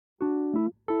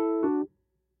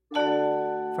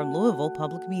from Louisville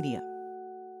Public Media.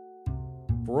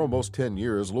 For almost 10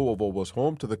 years, Louisville was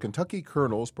home to the Kentucky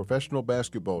Colonels professional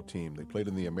basketball team. They played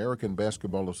in the American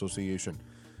Basketball Association.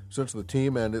 Since the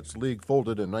team and its league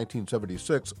folded in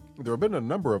 1976, there have been a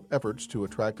number of efforts to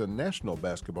attract a National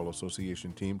Basketball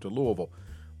Association team to Louisville.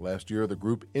 Last year, the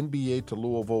group NBA to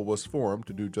Louisville was formed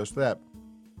to do just that.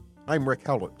 I'm Rick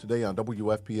Howlett. Today on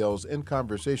WFPL's In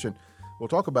Conversation, we'll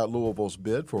talk about Louisville's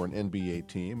bid for an NBA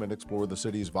team and explore the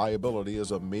city's viability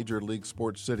as a major league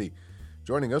sports city.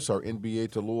 Joining us are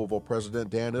NBA to Louisville President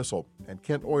Dan Issel and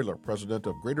Kent Oyler, President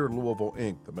of Greater Louisville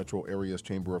Inc., the metro area's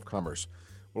Chamber of Commerce.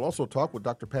 We'll also talk with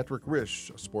Dr. Patrick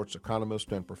Rishe, a sports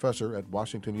economist and professor at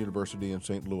Washington University in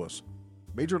St. Louis.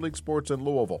 Major league sports in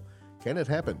Louisville. Can it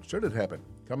happen? Should it happen?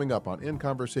 Coming up on In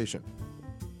Conversation.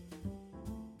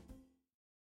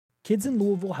 Kids in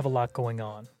Louisville have a lot going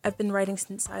on. I've been writing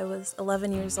since I was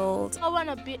 11 years old. I want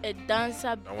to be a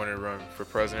dancer. I want to run for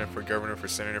president, for governor, for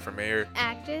senator, for mayor.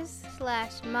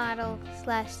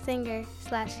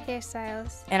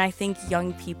 Actress/model/singer/hairstylist. And I think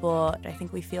young people,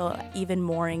 we feel even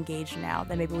more engaged now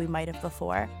than maybe we might have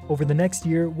before. Over the next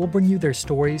year, we'll bring you their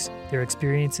stories, their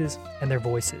experiences, and their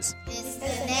voices. It's the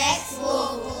next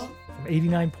Louisville. From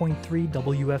 89.3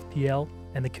 WFPL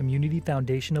and the Community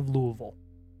Foundation of Louisville.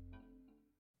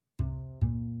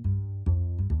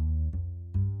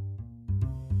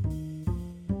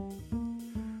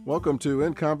 Welcome to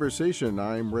In Conversation.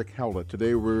 I'm Rick Howlett.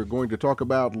 Today we're going to talk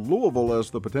about Louisville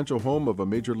as the potential home of a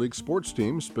major league sports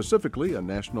team, specifically a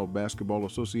National Basketball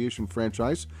Association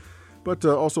franchise, but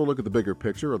also look at the bigger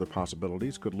picture of the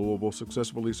possibilities. Could Louisville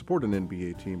successfully support an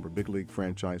NBA team or big league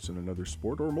franchise in another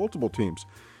sport or multiple teams?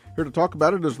 Here to talk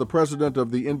about it is the president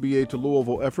of the NBA to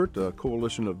Louisville effort, a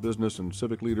coalition of business and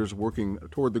civic leaders working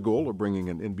toward the goal of bringing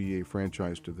an NBA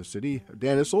franchise to the city.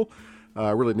 Dan Issel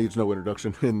really needs no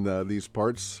introduction in these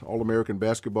parts. All-American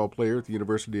basketball player at the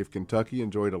University of Kentucky,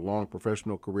 enjoyed a long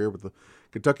professional career with the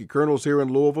Kentucky Colonels here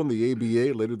in Louisville, and the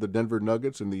ABA, later the Denver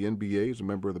Nuggets in the NBA. He's a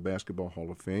member of the Basketball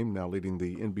Hall of Fame, now leading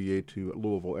the NBA to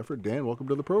Louisville effort. Dan, welcome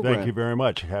to the program. Thank you very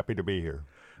much. Happy to be here.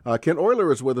 Kent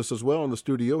Oyler is with us as well in the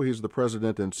studio. He's the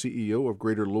president and CEO of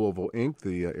Greater Louisville Inc.,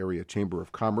 the area Chamber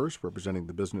of Commerce, representing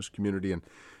the business community and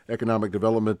economic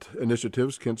development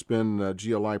initiatives. Kent's been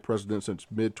GLI president since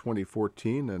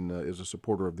mid-2014 and is a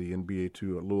supporter of the NBA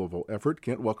to Louisville effort.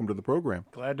 Kent, welcome to the program.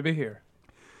 Glad to be here.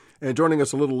 And joining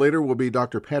us a little later will be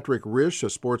Dr. Patrick Rishe,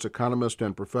 a sports economist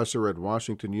and professor at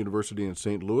Washington University in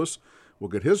St. Louis.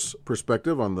 We'll get his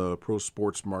perspective on the pro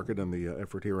sports market and the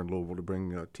effort here in Louisville to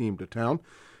bring a team to town.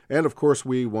 And, of course,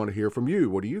 we want to hear from you.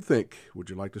 What do you think? Would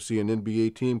you like to see an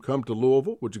NBA team come to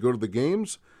Louisville? Would you go to the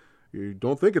games? You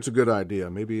don't think it's a good idea.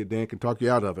 Maybe Dan can talk you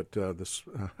out of it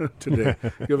today.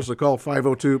 Give us a call,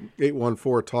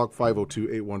 502-814-TALK,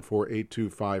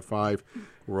 502-814-8255.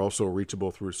 We're also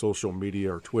reachable through social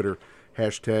media or Twitter.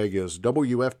 Hashtag is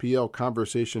WFPL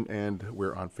Conversation, and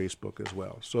we're on Facebook as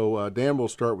well. So, Dan, we'll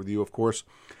start with you, of course.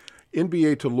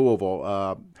 NBA to Louisville,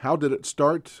 how did it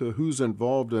start? Who's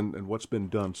involved, and what's been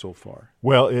done so far?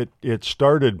 Well, it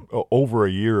started over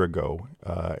a year ago,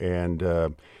 and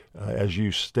as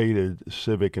you stated,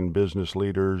 civic and business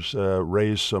leaders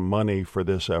raised some money for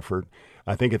this effort.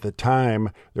 I think at the time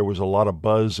there was a lot of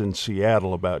buzz in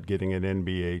Seattle about getting an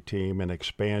NBA team and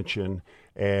expansion,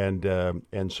 and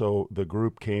so the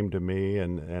group came to me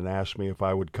and asked me if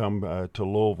I would come to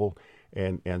Louisville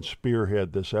and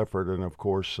spearhead this effort. And of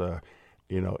course,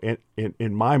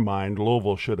 in my mind,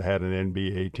 Louisville should have had an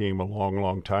NBA team a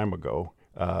long time ago,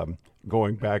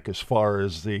 going back as far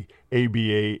as the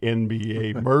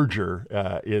ABA-NBA merger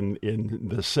in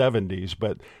the 70s.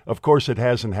 But of course, it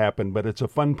hasn't happened. But it's a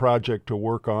fun project to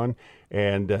work on,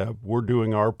 and we're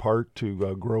doing our part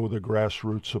to grow the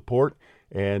grassroots support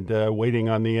and waiting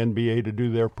on the NBA to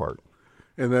do their part.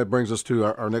 And that brings us to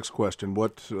our next question.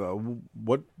 What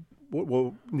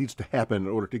needs to happen in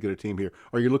order to get a team here?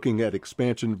 Are you looking at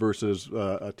expansion versus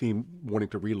a team wanting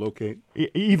to relocate?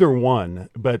 Either one,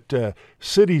 but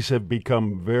cities have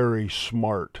become very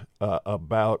smart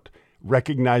about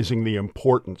recognizing the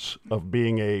importance of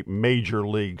being a major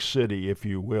league city, if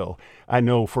you will. I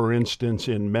know, for instance,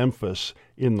 in Memphis,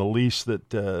 in the lease that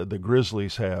the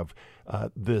Grizzlies have,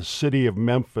 the city of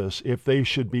Memphis, if they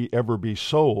should ever be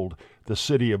sold, the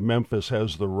city of Memphis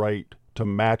has the right to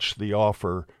match the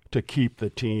offer to keep the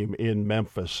team in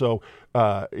Memphis. So,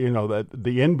 that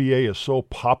the NBA is so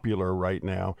popular right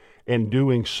now and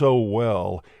doing so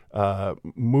well,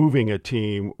 moving a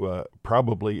team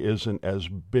probably isn't as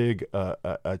big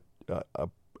a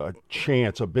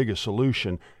chance, a big a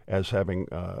solution as having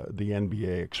the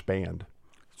NBA expand.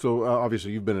 So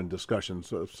obviously you've been in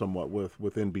discussions somewhat with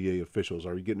NBA officials.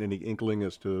 Are you getting any inkling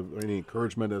as to, any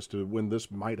encouragement as to when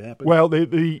this might happen? Well,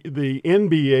 the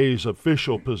NBA's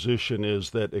official position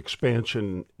is that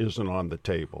expansion isn't on the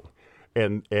table.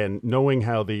 And knowing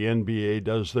how the NBA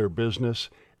does their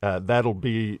business, that'll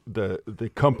be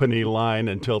the company line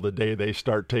until the day they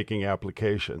start taking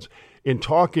applications. In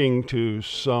talking to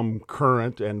some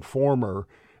current and former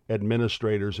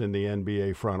administrators in the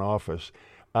NBA front office,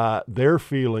 their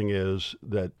feeling is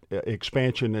that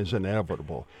expansion is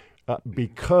inevitable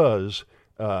because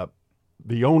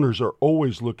the owners are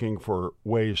always looking for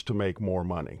ways to make more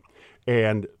money.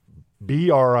 And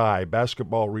BRI,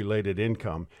 basketball-related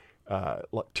income,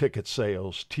 ticket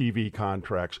sales, TV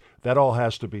contracts, that all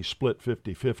has to be split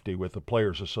 50-50 with the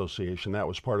Players Association. That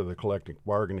was part of the collective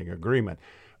bargaining agreement.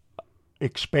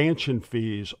 Expansion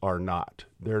fees are not.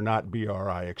 They're not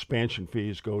BRI. Expansion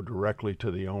fees go directly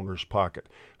to the owner's pocket.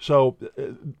 So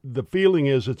the feeling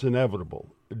is it's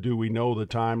inevitable. Do we know the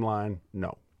timeline?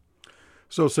 No.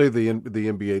 So say the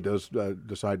NBA does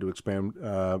decide to expand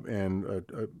and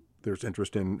there's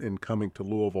interest in coming to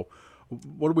Louisville.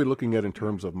 What are we looking at in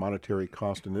terms of monetary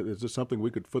cost? And is this something we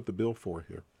could foot the bill for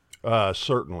here?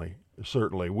 Certainly.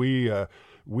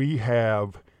 We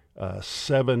have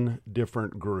 7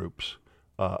 different groups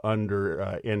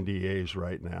under NDAs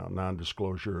right now,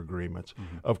 non-disclosure agreements.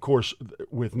 Mm-hmm. Of course,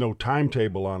 with no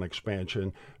timetable on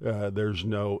expansion, there's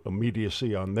no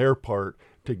immediacy on their part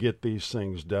to get these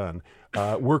things done.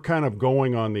 We're kind of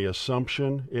going on the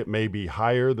assumption it may be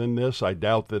higher than this. I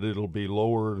doubt that it'll be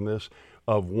lower than this,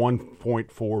 of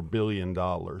 $1.4 billion.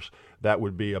 That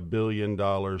would be $1 billion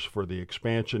for the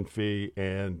expansion fee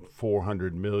and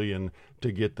 $400 million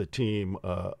to get the team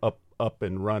up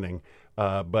and running.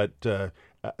 But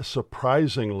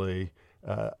surprisingly,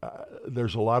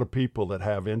 there's a lot of people that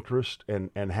have interest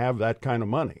and have that kind of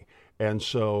money. And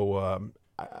so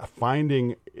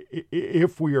finding,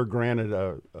 if we are granted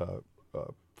a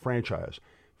franchise,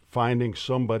 finding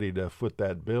somebody to foot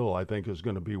that bill, I think, is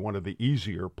going to be one of the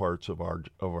easier parts of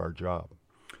our job.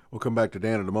 We'll come back to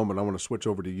Dan in a moment. I want to switch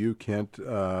over to you, Kent.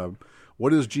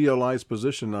 What is GLI's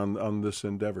position on this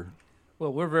endeavor?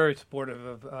 Well, we're very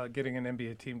supportive of getting an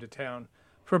NBA team to town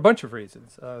for a bunch of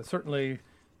reasons. Certainly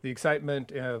the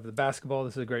excitement of the basketball.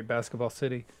 This is a great basketball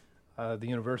city. The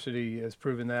university has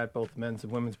proven that, both men's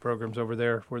and women's programs over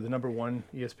there. We're the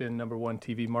ESPN number one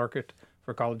TV market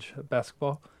for college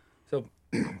basketball. So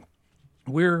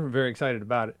we're very excited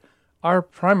about it. Our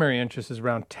primary interest is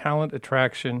around talent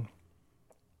attraction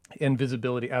and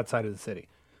visibility outside of the city.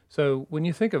 So when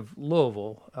you think of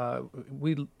Louisville,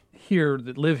 we here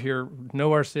that live here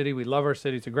know our city. We love our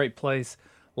city. It's a great place.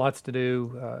 Lots to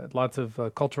do, lots of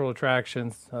cultural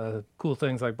attractions, cool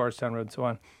things like Bardstown Road and so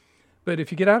on. But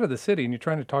if you get out of the city and you're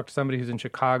trying to talk to somebody who's in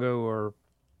Chicago or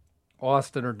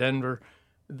Austin or Denver,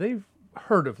 they've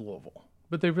heard of Louisville,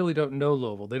 but they really don't know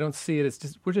Louisville. They don't see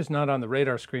it. We're just not on the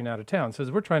radar screen out of town. So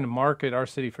as we're trying to market our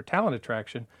city for talent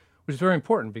attraction, which is very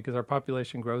important because our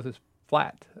population growth is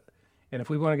flat. And if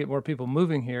we want to get more people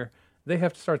moving here, they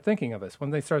have to start thinking of us. When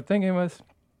they start thinking of us,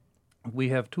 we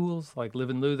have tools like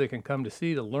Live and Lou they can come to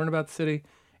see, to learn about the city,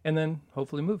 and then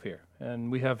hopefully move here.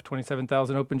 And we have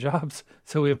 27,000 open jobs,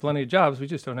 so we have plenty of jobs. We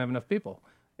just don't have enough people.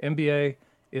 NBA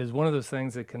is one of those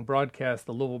things that can broadcast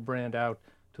the Louisville brand out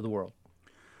to the world.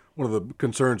 One of the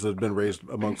concerns that have been raised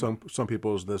among some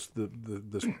people is this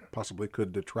possibly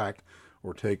could detract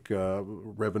or take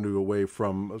revenue away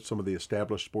from some of the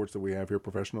established sports that we have here,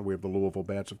 professional. We have the Louisville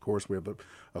Bats, of course. We have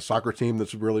a soccer team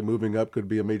that's really moving up, could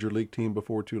be a major league team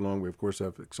before too long. We, of course,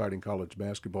 have exciting college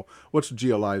basketball. What's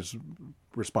GLI's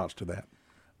response to that?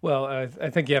 Well, I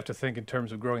think you have to think in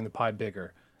terms of growing the pie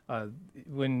bigger.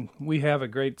 When we have a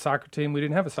great soccer team, we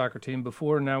didn't have a soccer team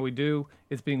before. Now we do.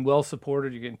 It's being well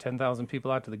supported. You're getting 10,000 people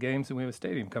out to the games, and we have a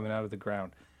stadium coming out of the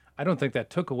ground. I don't think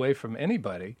that took away from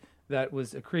anybody. That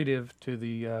was accretive to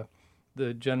the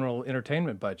general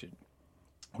entertainment budget.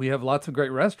 We have lots of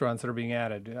great restaurants that are being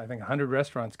added. I think 100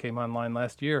 restaurants came online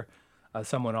last year.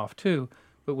 Some went off too.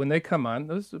 But when they come on,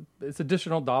 it's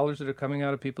additional dollars that are coming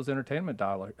out of people's entertainment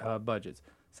budgets.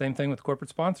 Same thing with corporate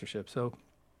sponsorship. So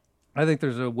I think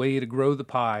there's a way to grow the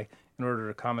pie in order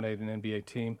to accommodate an NBA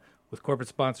team with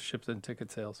corporate sponsorships and ticket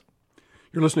sales.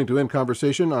 You're listening to In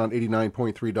Conversation on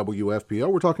 89.3 WFPL.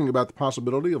 We're talking about the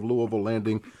possibility of Louisville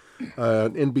landing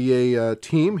an NBA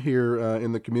team here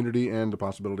in the community and the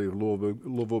possibility of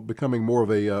Louisville becoming more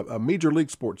of a major league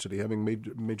sports city, having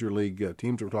major league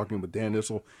teams. We're talking with Dan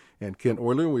Issel and Kent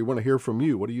Oyler. We want to hear from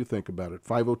you. What do you think about it?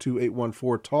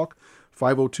 502-814-TALK.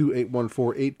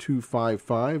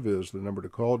 502-814-8255 is the number to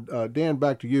call. Dan,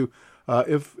 back to you.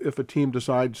 If a team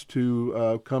decides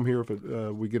to come here, if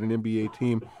we get an NBA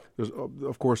team, there's,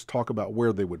 of course, talk about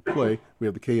where they would play. We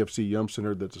have the KFC Yum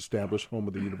Center that's established, home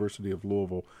of the University of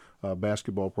Louisville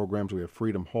basketball programs. We have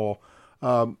Freedom Hall.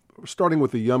 Starting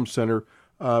with the Yum Center,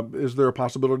 is there a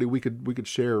possibility we could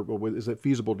share? Is it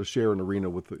feasible to share an arena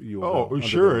with the U of L? Oh,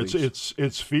 sure.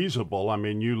 It's feasible. I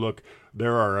mean, you look.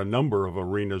 There are a number of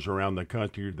arenas around the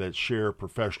country that share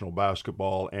professional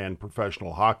basketball and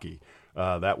professional hockey.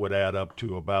 That would add up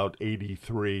to about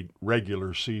 83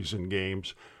 regular season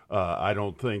games. I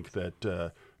don't think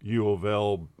that U of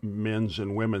L men's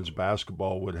and women's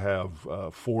basketball would have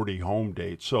 40 home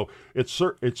dates. So it's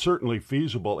certainly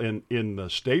feasible. In the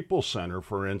Staples Center,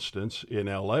 for instance, in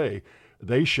L.A.,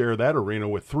 they share that arena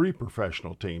with 3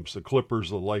 professional teams, the Clippers,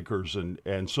 the Lakers,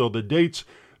 and so the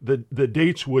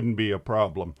dates wouldn't be a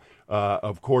problem.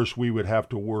 Of course, we would have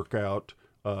to work out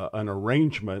an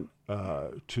arrangement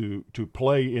to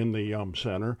play in the Yum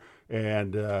Center.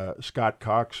 And Scott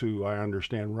Cox, who I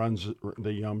understand runs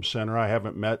the Yum Center, I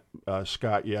haven't met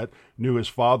Scott yet, knew his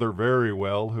father very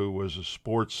well, who was a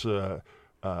sports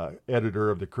editor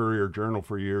of the Courier-Journal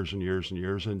for years and years and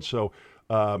years. And so,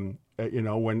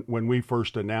 when we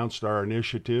first announced our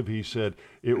initiative, he said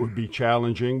it would be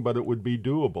challenging, but it would be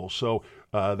doable. So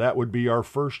that would be our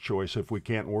first choice if we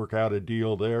can't work out a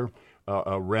deal there.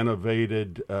 A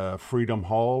renovated Freedom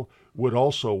Hall would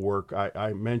also work.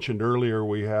 I mentioned earlier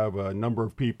we have a number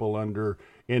of people under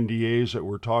NDAs that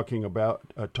we're talking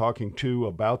to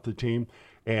about the team,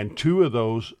 and 2 of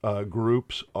those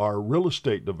groups are real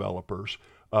estate developers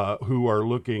who are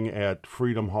looking at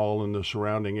Freedom Hall and the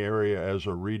surrounding area as a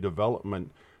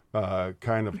redevelopment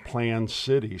kind of planned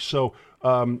city. So,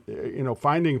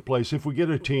 finding a place, if we get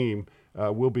a team,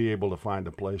 we'll be able to find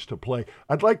a place to play.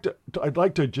 I'd like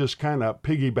to just kind of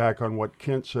piggyback on what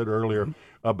Kent said earlier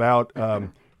about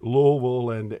Louisville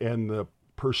and the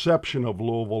perception of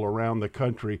Louisville around the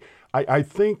country. I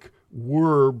think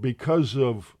we're, because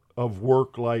of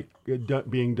work like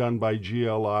being done by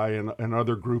GLI and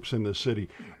other groups in the city,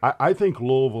 I think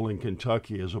Louisville in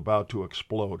Kentucky is about to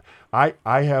explode. I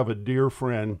have a dear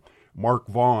friend, Mark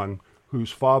Vaughn,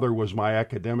 whose father was my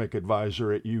academic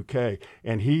advisor at UK,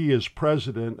 and he is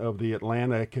president of the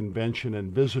Atlanta Convention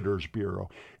and Visitors Bureau.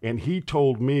 And he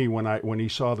told me when he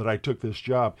saw that I took this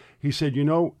job, he said,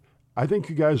 I think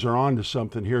you guys are on to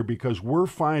something here, because we're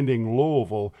finding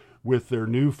Louisville with their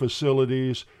new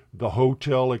facilities, the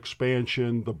hotel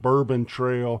expansion, the Bourbon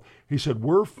Trail. He said,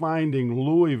 we're finding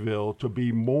Louisville to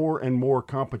be more and more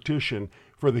competition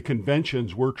for the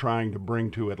conventions we're trying to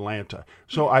bring to Atlanta.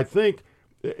 So I think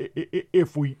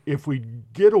if we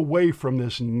get away from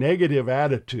this negative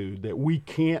attitude that we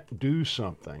can't do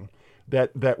something,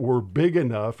 that we're big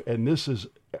enough, and this is,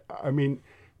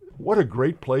 what a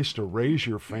great place to raise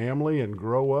your family and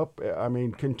grow up.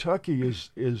 Kentucky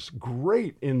is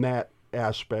great in that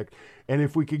aspect. And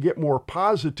if we could get more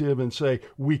positive and say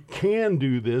we can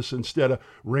do this, instead of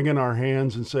wringing our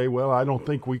hands and say, well, I don't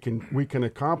think we can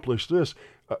accomplish this,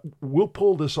 we'll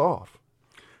pull this off.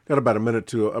 Got about a minute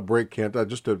to a break, Kent.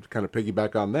 Just to kind of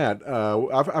piggyback on that,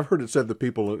 I've heard it said that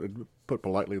people, put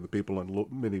politely,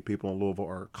 many people in Louisville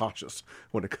are cautious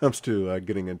when it comes to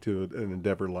getting into an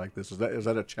endeavor like this. Is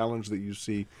that a challenge that you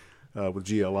see with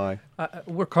GLI?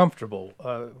 We're comfortable.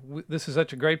 This is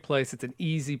such a great place. It's an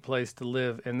easy place to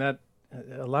live, and that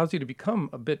allows you to become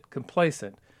a bit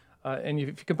complacent. And if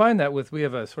you combine that with, we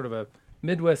have a sort of a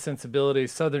Midwest sensibility,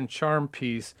 Southern charm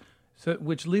piece,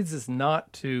 which leads us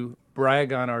not to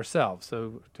brag on ourselves.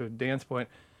 So to Dan's point,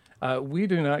 we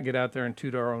do not get out there and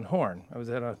toot our own horn. I was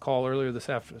at a call earlier this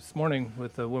morning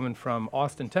with a woman from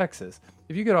Austin, Texas.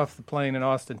 If you get off the plane in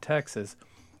Austin, Texas,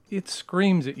 it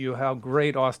screams at you how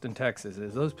great Austin, Texas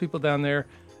is. Those people down there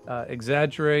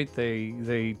exaggerate.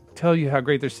 They tell you how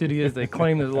great their city is. They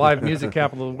claim they're the live music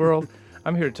capital of the world.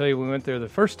 I'm here to tell you, we went there the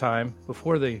first time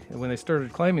when they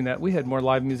started claiming that, we had more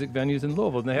live music venues in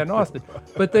Louisville than they had in Austin,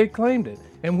 but they claimed it,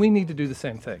 and we need to do the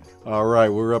same thing. All right,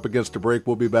 we're up against a break.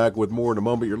 We'll be back with more in a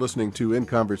moment. You're listening to In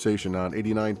Conversation on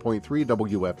 89.3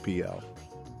 WFPL.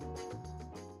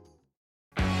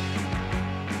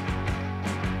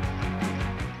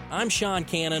 I'm Sean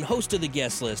Cannon, host of The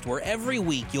Guest List, where every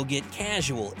week you'll get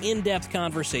casual, in-depth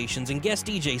conversations and guest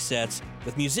DJ sets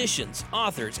with musicians,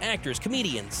 authors, actors,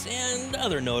 comedians, and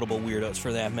other notable weirdos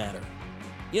for that matter.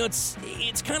 It's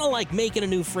kind of like making a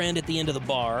new friend at the end of the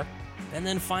bar and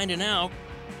then finding out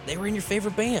they were in your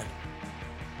favorite band.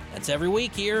 That's every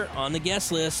week here on The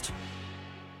Guest List.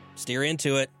 Steer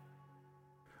into it.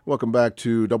 Welcome back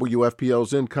to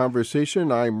WFPL's In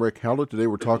Conversation. I'm Rick Howlett. Today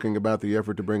we're talking about the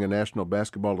effort to bring a National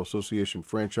Basketball Association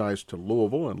franchise to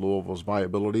Louisville and Louisville's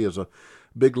viability as a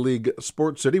big league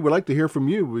sports city. We'd like to hear from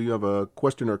you. We have a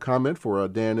question or comment for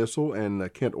Dan Issel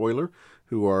and Kent Oyler,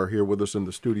 who are here with us in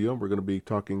the studio. We're going to be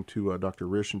talking to Dr.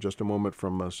 Rishe in just a moment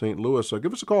from St. Louis.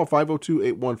 Give us a call,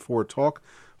 502-814-TALK,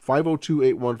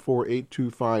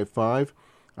 502-814-8255.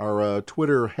 Our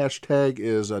Twitter hashtag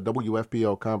is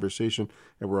WFPL Conversation,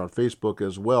 and we're on Facebook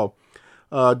as well.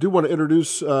 I do want to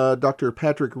introduce Dr.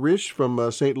 Patrick Rishe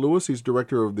from St. Louis. He's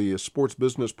director of the Sports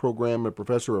Business Program and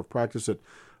professor of practice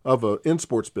in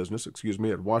sports business,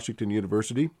 at Washington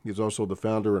University. He's also the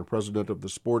founder and president of the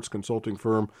sports consulting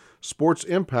firm Sports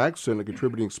Impacts and a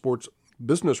contributing sports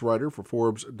business writer for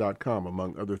Forbes.com,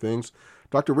 among other things.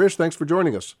 Dr. Rishe, thanks for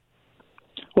joining us.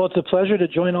 Well, it's a pleasure to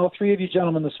join all three of you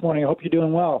gentlemen this morning. I hope you're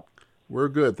doing well. We're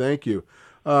good. Thank you.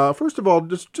 First of all,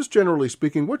 just generally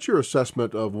speaking, what's your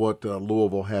assessment of what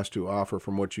Louisville has to offer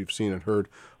from what you've seen and heard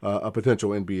a potential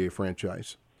NBA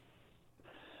franchise?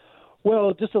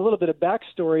 Well, just a little bit of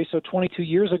backstory. So 22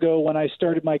 years ago, when I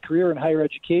started my career in higher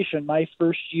education, my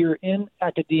first year in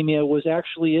academia was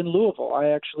actually in Louisville. I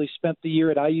actually spent the year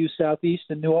at IU Southeast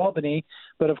in New Albany,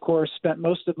 but of course spent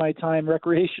most of my time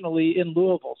recreationally in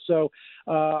Louisville. So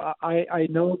I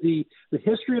know the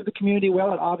history of the community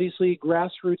well, and obviously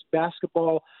grassroots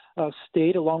basketball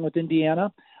state along with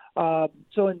Indiana.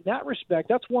 So in that respect,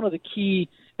 that's one of the key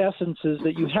essences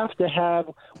that you have to have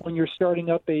when you're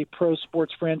starting up a pro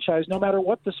sports franchise, no matter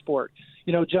what the sport.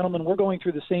 You know, gentlemen, we're going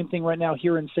through the same thing right now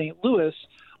here in St. Louis,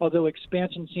 although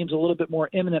expansion seems a little bit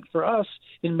more imminent for us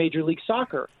in Major League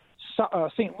Soccer.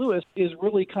 St. Louis is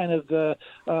really kind of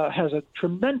has a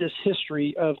tremendous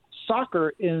history of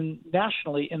soccer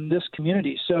nationally in this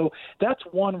community. So that's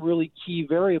one really key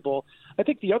variable. I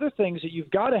think the other things that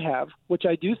you've got to have, which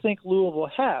I do think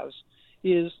Louisville has,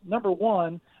 is number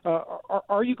one,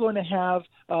 are you going to have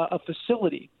a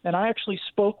facility? And I actually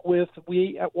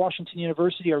we at Washington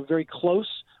University are very close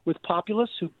with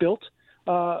Populous, who built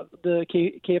the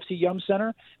KFC Yum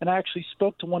Center, and I actually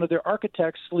spoke to one of their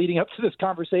architects leading up to this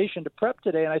conversation to prep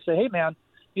today, and I said, hey, man,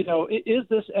 is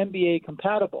this NBA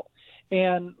compatible?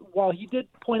 And while he did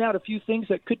point out a few things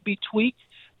that could be tweaked,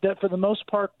 that for the most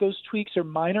part, those tweaks are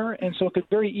minor, and so it could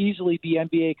very easily be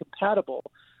NBA compatible.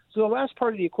 So the last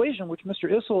part of the equation, which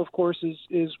Mr. Issel, of course,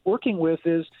 is working with,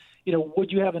 is,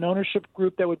 would you have an ownership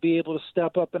group that would be able to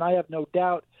step up? And I have no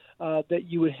doubt that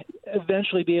you would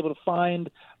eventually be able to find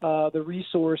the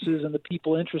resources and the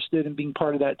people interested in being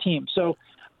part of that team. So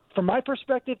from my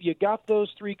perspective, you got those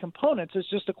three components. It's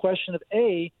just a question of,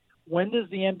 A, when does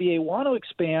the NBA want to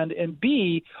expand? And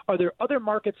B, are there other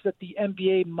markets that the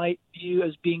NBA might view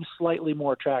as being slightly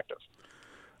more attractive?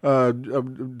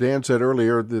 Dan said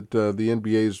earlier that the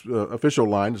NBA's official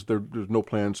line is there's no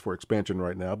plans for expansion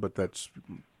right now, but that's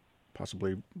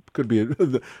possibly could be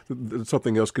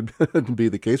something else could be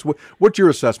the case. What's your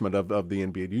assessment of the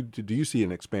NBA? Do you see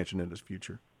an expansion in its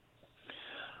future?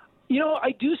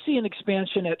 I do see an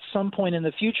expansion at some point in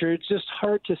the future. It's just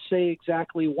hard to say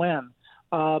exactly when.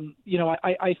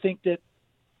 I think that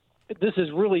this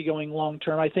is really going long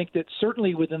term. I think that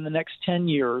certainly within the next 10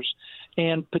 years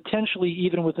and potentially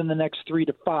even within the next 3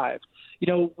 to 5.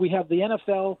 We have the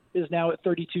NFL is now at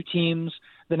 32 teams.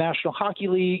 The National Hockey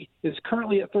League is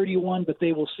currently at 31, but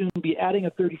they will soon be adding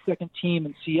a 32nd team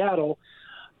in Seattle.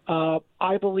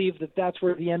 I believe that that's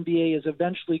where the NBA is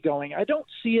eventually going. I don't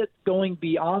see it going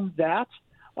beyond that.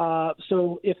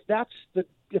 So if that's the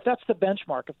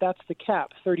benchmark, if that's the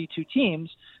cap, 32 teams,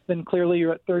 then clearly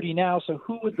you're at 30 now. So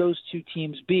who would those two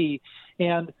teams be?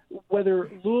 And whether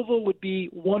Louisville would be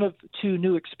one of two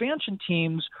new expansion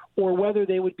teams or whether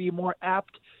they would be more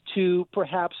apt to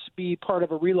perhaps be part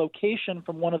of a relocation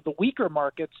from one of the weaker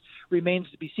markets remains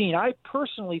to be seen. I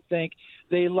personally think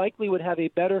they likely would have a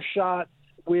better shot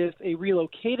with a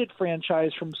relocated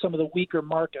franchise from some of the weaker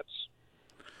markets.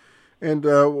 And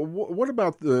what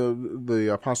about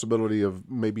the possibility of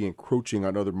maybe encroaching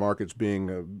on other markets being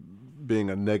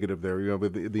a negative there?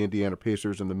 With the Indiana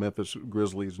Pacers and the Memphis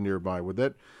Grizzlies nearby, would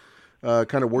that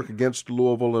kind of work against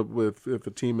Louisville if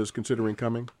a team is considering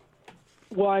coming?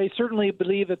 Well, I certainly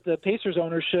believe that the Pacers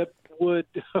ownership would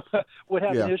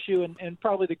have an issue, and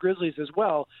probably the Grizzlies as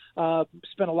well.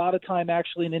 Spent a lot of time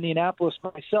actually in Indianapolis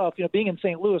myself. Being in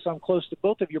St. Louis, I'm close to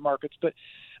both of your markets, but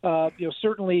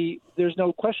certainly there's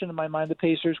no question in my mind the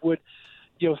Pacers would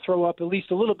throw up at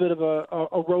least a little bit of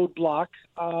a roadblock.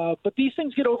 But these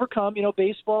things get overcome.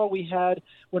 Baseball, we had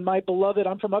when my beloved,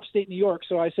 I'm from upstate New York,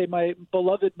 so I say my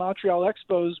beloved Montreal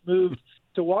Expos moved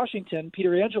to Washington.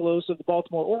 Peter Angelos of the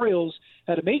Baltimore Orioles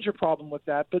had a major problem with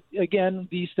that. But again,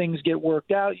 these things get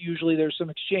worked out. Usually there's some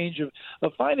exchange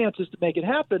of finances to make it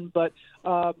happen. But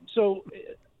so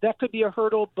that could be a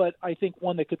hurdle, but I think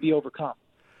one that could be overcome.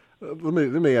 Let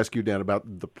me ask you, Dan,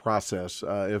 about the process.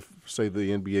 If, say,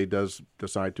 the NBA does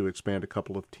decide to expand a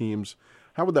couple of teams,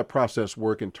 how would that process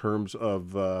work in terms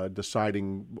of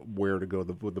deciding where to go?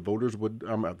 The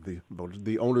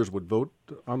owners would vote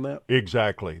on that?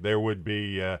 Exactly. There would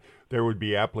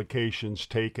be applications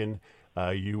taken.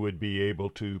 You would be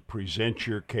able to present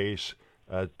your case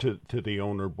to the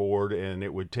owner board, and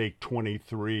it would take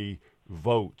 23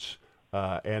 votes.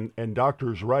 And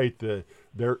Doctor's right.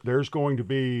 There's going to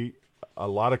be a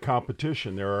lot of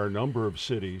competition. There are a number of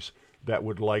cities that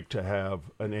would like to have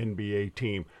an NBA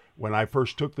team. When I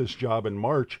first took this job in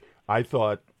March, I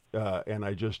thought, and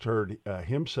I just heard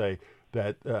him say,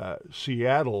 that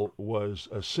Seattle was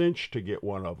a cinch to get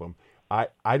one of them.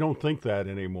 I don't think that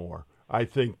anymore. I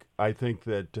think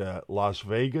that Las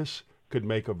Vegas could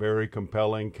make a very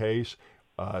compelling case.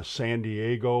 San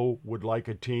Diego would like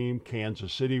a team.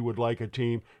 Kansas City would like a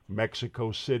team.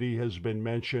 Mexico City has been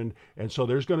mentioned. And so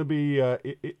there's going to be,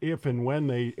 if and when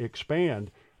they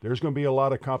expand, there's going to be a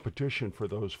lot of competition for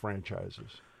those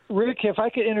franchises. Rick, if I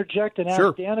could interject and ask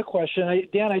Sure. Dan a question.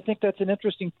 Dan, I think that's an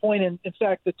interesting point. And in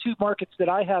fact, the two markets that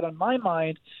I had on my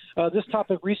mind, this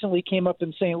topic recently came up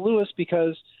in St. Louis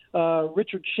because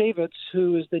Richard Shavitz,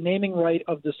 who is the naming right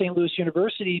of the St. Louis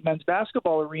University men's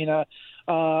basketball arena,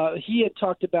 he had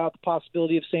talked about the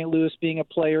possibility of St. Louis being a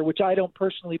player, which I don't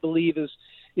personally believe is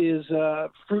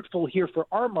fruitful here for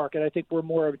our market. I think we're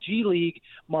more of a G League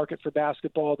market for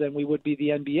basketball than we would be the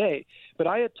NBA. But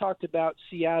I had talked about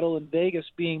Seattle and Vegas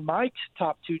being my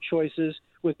top two choices,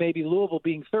 with maybe Louisville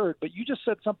being third. But you just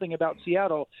said something about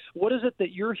Seattle. What is it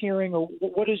that you're hearing, or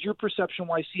what is your perception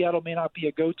why Seattle may not be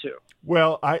a go-to?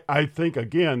 Well, I think,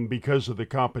 again, because of the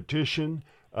competition,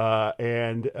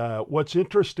 and what's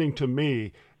interesting to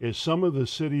me is some of the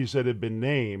cities that have been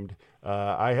named.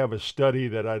 I have a study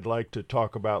that I'd like to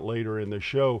talk about later in the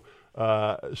show.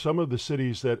 Some of the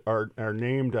cities that are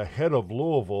named ahead of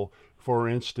Louisville, for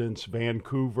instance,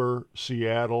 Vancouver,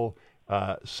 Seattle,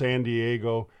 San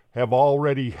Diego, have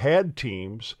already had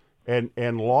teams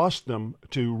and lost them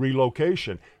to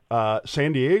relocation.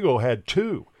 San Diego had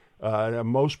two.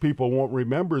 Most people won't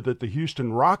remember that the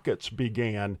Houston Rockets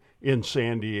began in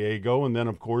San Diego, and then,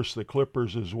 of course, the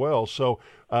Clippers as well. So,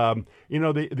 the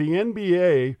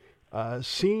NBA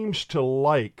seems to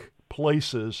like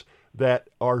places that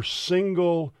are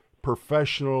single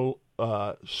professional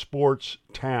sports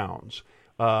towns,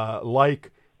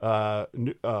 like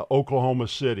Oklahoma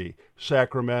City,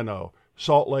 Sacramento,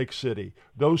 Salt Lake City.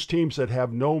 Those teams that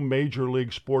have no major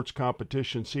league sports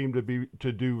competition seem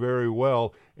to do very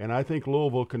well, and I think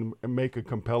Louisville can make a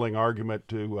compelling argument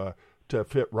to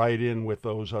fit right in with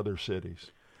those other cities.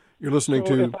 You're listening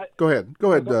to. Go ahead,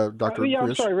 Dr. Yeah, I'm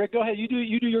Rishe. sorry, Rick. Go ahead. You do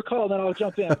your call, then I'll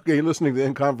jump in. Okay, you're listening to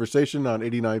In Conversation on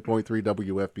 89.3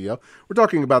 WFPL. We're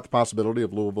talking about the possibility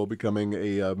of Louisville becoming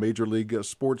a major league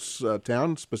sports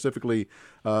town, specifically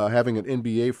having an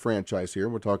NBA franchise here.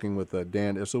 We're talking with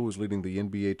Dan Issel, who's leading the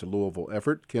NBA to Louisville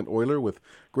effort, Kent Oyler with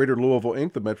Greater Louisville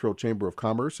Inc., the Metro Chamber of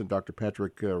Commerce, and Dr.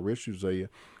 Patrick Rishe, who's a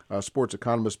sports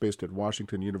economist based at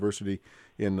Washington University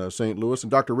in St. Louis.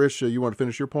 And Dr. Rishe, you want to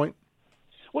finish your point?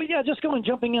 Well, yeah, just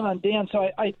jumping in on Dan. So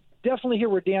I definitely hear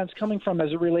where Dan's coming from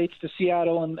as it relates to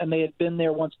Seattle, and they had been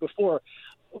there once before.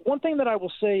 One thing that I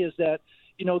will say is that,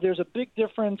 there's a big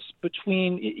difference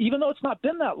between, even though it's not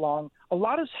been that long, a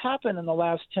lot has happened in the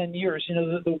last 10 years.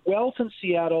 The wealth in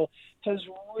Seattle has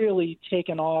really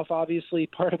taken off. Obviously,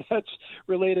 part of that's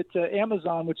related to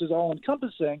Amazon, which is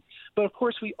all-encompassing. But, of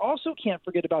course, we also can't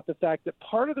forget about the fact that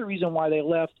part of the reason why they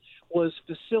left was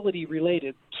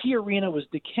facility-related. Key Arena was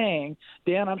decaying.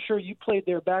 Dan, I'm sure you played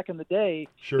there back in the day.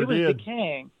 Sure it was did.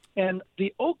 Decaying. And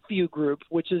the Oakview Group,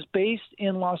 which is based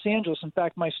in Los Angeles, in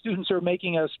fact, my students are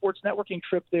making a sports networking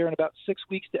trip there in about 6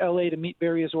 weeks to L.A. to meet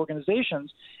various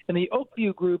organizations. And the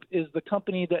Oakview Group is the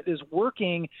company that is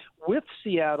working with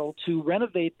Seattle to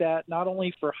renovate that, not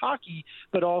only for hockey,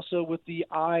 but also with the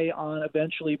eye on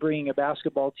eventually bringing a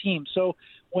basketball team. So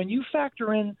when you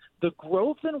factor in the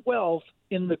growth and wealth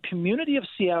in the community of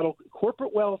Seattle,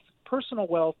 corporate wealth, personal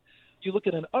wealth, you look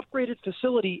at an upgraded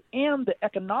facility, and the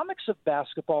economics of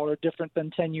basketball are different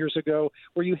than 10 years ago,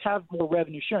 where you have more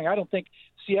revenue sharing. I don't think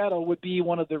Seattle would be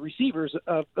one of the receivers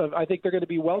of I think they're going to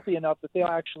be wealthy enough that they'll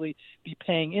actually be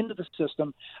paying into the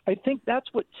system. I think that's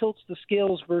what tilts the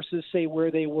scales versus, say,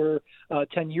 where they were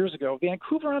 10 years ago.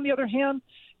 Vancouver, on the other hand,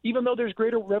 even though there's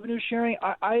greater revenue sharing,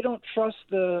 I don't trust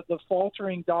the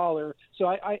faltering dollar. So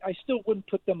I still wouldn't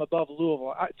put them above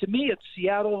Louisville. To me, it's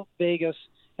Seattle, Vegas,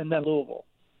 and then Louisville.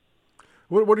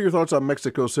 What are your thoughts on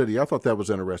Mexico City? I thought that was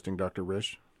interesting, Dr.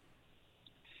 Rishe.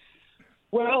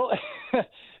 Well,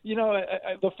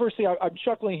 the first thing I'm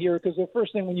chuckling here because the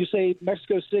first thing when you say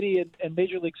Mexico City and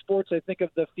Major League Sports, I think of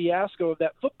the fiasco of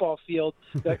that football field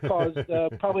that caused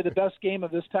probably the best game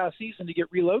of this past season to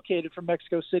get relocated from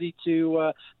Mexico City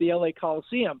to the LA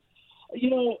Coliseum.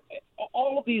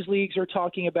 All of these leagues are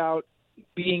talking about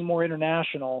being more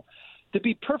international. To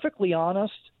be perfectly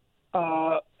honest,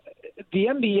 the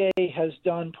NBA has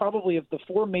done probably of the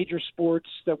four major sports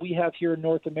that we have here in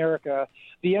North America,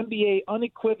 the NBA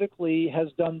unequivocally has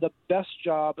done the best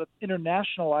job of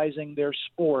internationalizing their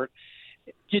sport.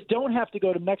 You don't have to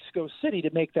go to Mexico City to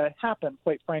make that happen,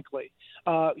 quite frankly.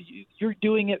 You're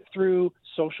doing it through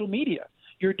social media.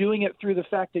 You're doing it through the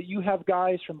fact that you have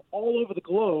guys from all over the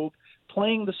globe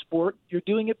playing the sport. You're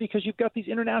doing it because you've got these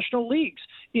international leagues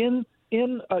in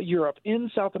Europe,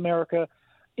 in South America,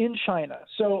 in China.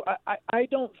 So I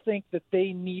don't think that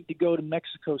they need to go to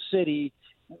Mexico City,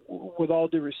 with all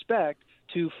due respect,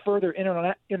 to further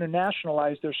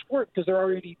internationalize their sport because they're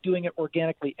already doing it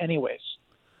organically anyways.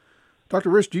 Dr.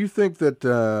 Rishe, do you think that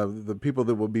the people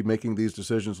that will be making these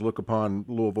decisions look upon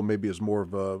Louisville maybe as more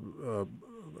of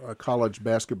a college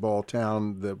basketball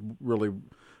town that really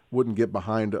wouldn't get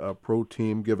behind a pro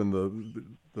team given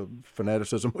the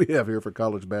fanaticism we have here for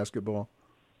college basketball?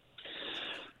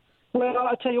 Well,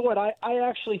 I'll tell you what, I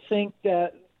actually think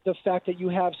that the fact that you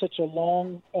have such a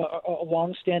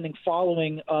long-standing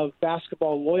following of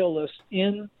basketball loyalists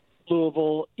in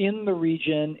Louisville, in the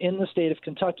region, in the state of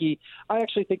Kentucky, I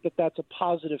actually think that that's a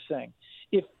positive thing.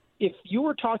 If you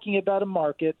were talking about a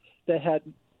market that had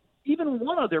even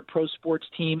one other pro sports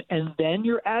team and then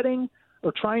you're adding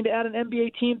or trying to add an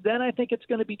NBA team, then I think it's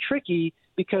going to be tricky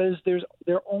because there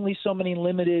are only so many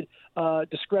limited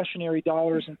discretionary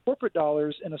dollars and corporate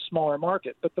dollars in a smaller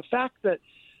market. But the fact that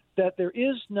there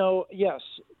is no, yes,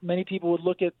 many people would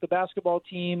look at the basketball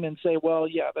team and say, well,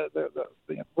 yeah,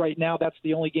 right now that's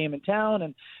the only game in town,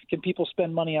 and can people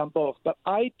spend money on both? But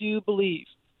I do believe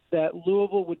that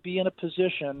Louisville would be in a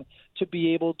position to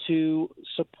be able to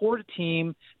support a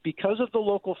team because of the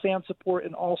local fan support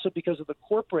and also because of the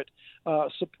corporate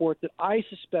support that I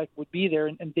suspect would be there.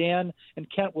 And Dan and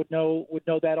Kent would know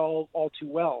that all too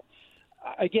well.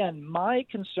 Again, my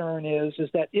concern is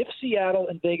that if Seattle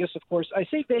and Vegas, of course, I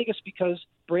say Vegas because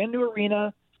brand new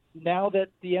arena, now that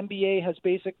the NBA has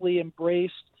basically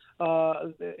embraced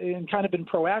and kind of been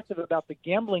proactive about the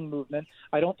gambling movement,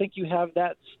 I don't think you have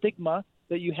that stigma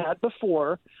that you had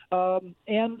before.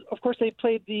 And, of course, they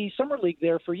played the Summer League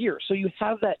there for years. So you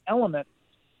have that element.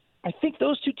 I think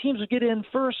those two teams would get in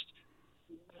first.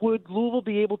 Would Louisville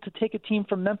be able to take a team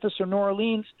from Memphis or New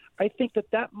Orleans? I think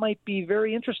that might be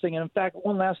very interesting. And, in fact,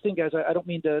 one last thing, guys, I don't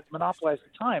mean to monopolize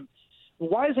the time.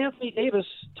 Why is Anthony Davis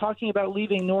talking about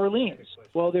leaving New Orleans?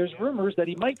 Well, there's rumors that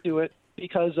he might do it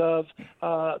because of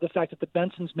the fact that the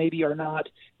Bensons maybe are not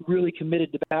really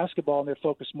committed to basketball and they're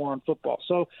focused more on football.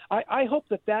 So I hope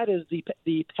that is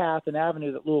the path and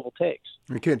avenue that Louisville takes.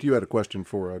 And Kent, you had a question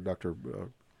for Dr.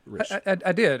 Rishe.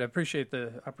 I did. I appreciate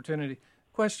the opportunity.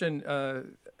 Question,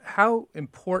 how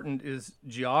important is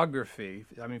geography,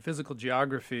 physical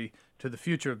geography, to the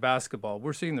future of basketball?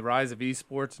 We're seeing the rise of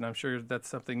esports, and I'm sure that's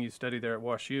something you study there at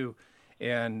WashU.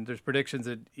 And there's predictions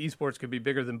that esports could be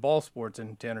bigger than ball sports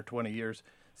in 10 or 20 years.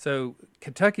 So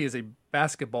Kentucky as a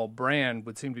basketball brand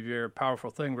would seem to be a very powerful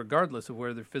thing, regardless of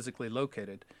where they're physically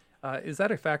located. Is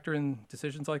that a factor in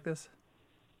decisions like this?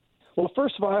 Well,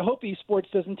 first of all, I hope esports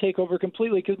doesn't take over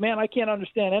completely because, man, I can't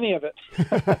understand any of it.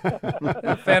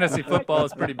 Fantasy football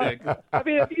is pretty big. Have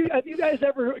you guys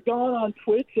ever gone on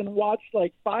Twitch and watched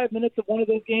like 5 minutes of one of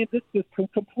those games? It's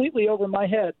just completely over my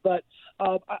head. But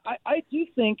I do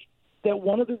think that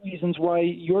one of the reasons why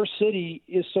your city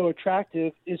is so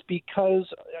attractive is because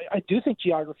I do think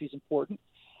geography is important.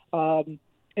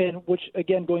 And which,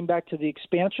 again, going back to the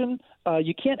expansion,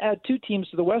 you can't add two teams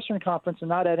to the Western Conference and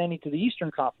not add any to the Eastern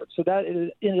Conference. So that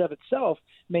in and of itself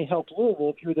may help Louisville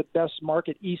if you're the best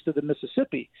market east of the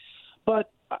Mississippi. But,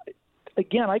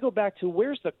 again, I go back to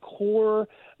where's the core,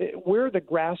 where are the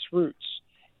grassroots?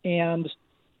 And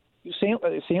St.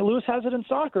 Louis has it in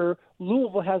soccer,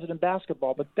 Louisville has it in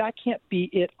basketball, but that can't be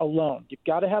it alone. You've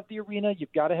got to have the arena.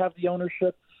 You've got to have the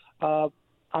ownership.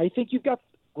 I think you've got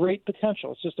great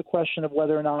potential. It's just a question of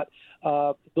whether or not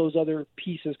those other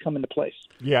pieces come into place.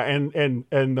 Yeah,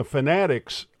 and the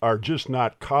fanatics are just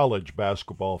not college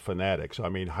basketball fanatics. I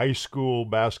mean, high school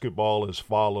basketball is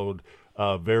followed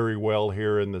very well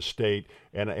here in the state,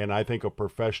 and I think a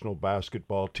professional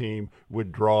basketball team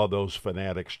would draw those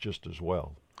fanatics just as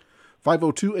well.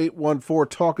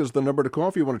 502-814-TALK is the number to call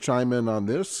if you want to chime in on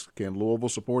this. Can Louisville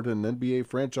support an NBA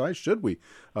franchise? Should we?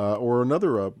 Or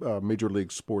another Major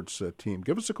League sports team?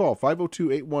 Give us a call,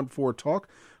 502-814-TALK,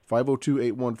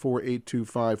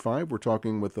 502-814-8255. We're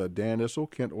talking with Dan Issel,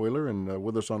 Kent Oyler, and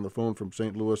with us on the phone from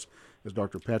St. Louis is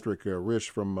Dr. Patrick Rishe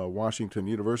from Washington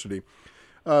University.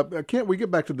 Kent, we get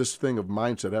back to this thing of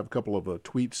mindset. I have a couple of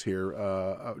tweets here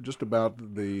just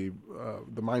about the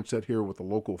mindset here with the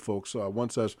local folks.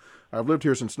 One says, I've lived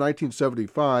here since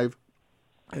 1975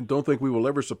 and don't think we will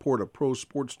ever support a pro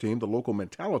sports team. The local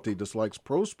mentality dislikes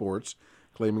pro sports,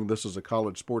 claiming this is a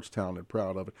college sports town and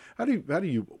proud of it. How do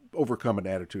you overcome an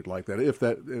attitude like that, if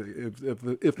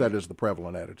that is the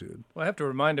prevalent attitude? Well, I have to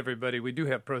remind everybody we do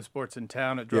have pro sports in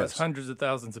town. It draws hundreds of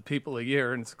thousands of people a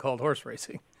year, and it's called horse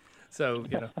racing. So,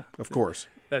 of course,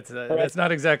 that's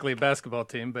not exactly a basketball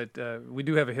team, but we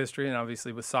do have a history, and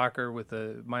obviously with soccer, with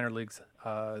the minor leagues,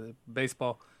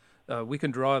 baseball, we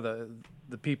can draw the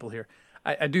people here.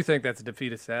 I do think that's a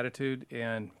defeatist attitude,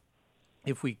 and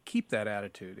if we keep that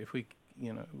attitude,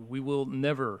 we will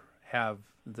never have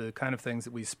the kind of things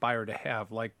that we aspire to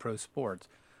have, like pro sports,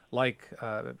 like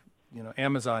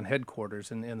Amazon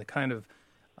headquarters, and the kind of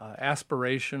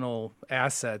aspirational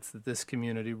assets that this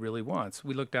community really wants.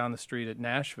 We look down the street at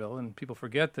Nashville, and people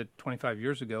forget that 25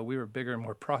 years ago we were bigger and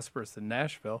more prosperous than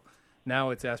Nashville. Now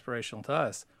it's aspirational to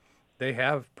us. They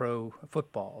have pro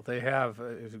football. They have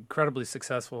an incredibly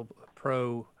successful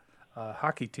pro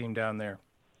hockey team down there.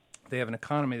 They have an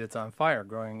economy that's on fire,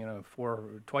 growing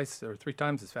twice or three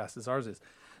times as fast as ours is.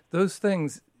 Those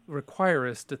things require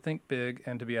us to think big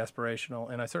and to be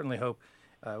aspirational, and I certainly hope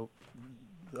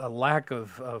a lack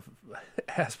of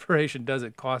aspiration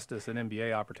doesn't cost us an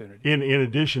NBA opportunity. In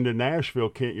addition to Nashville,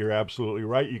 Kent, you're absolutely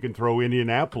right. You can throw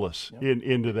Indianapolis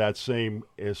into that same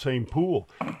pool.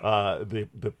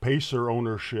 The Pacer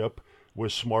ownership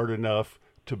was smart enough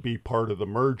to be part of the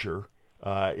merger,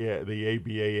 the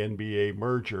ABA-NBA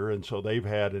merger, and so they've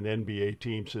had an NBA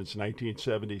team since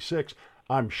 1976.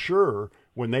 I'm sure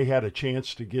when they had a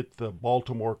chance to get the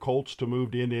Baltimore Colts to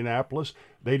move to Indianapolis,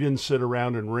 they didn't sit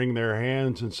around and wring their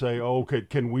hands and say,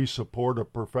 can we support a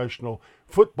professional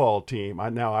football team?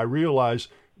 Now, I realize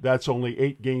that's only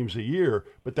 8 games a year,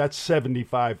 but that's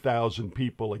 75,000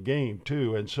 people a game,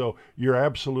 too. And so you're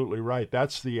absolutely right.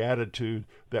 That's the attitude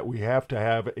that we have to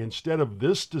have. Instead of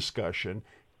this discussion,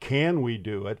 can we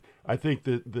do it? I think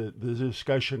that the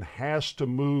discussion has to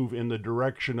move in the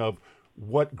direction of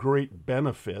what great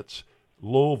benefits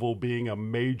Louisville being a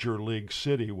major league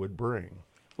city would bring.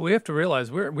 Well, we have to realize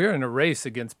we're in a race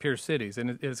against peer cities,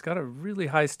 and it's got a really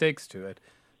high stakes to it.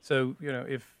 So,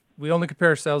 if we only compare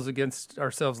ourselves against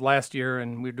ourselves last year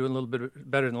and we're doing a little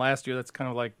bit better than last year, that's kind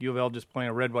of like U of L just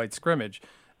playing a red-white scrimmage.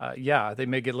 They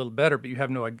may get a little better, but you have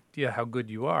no idea how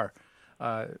good you are.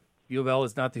 U of L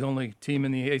is not the only team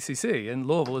in the ACC, and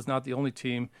Louisville is not the only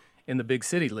team in the big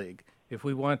city league. If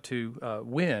we want to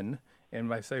win, and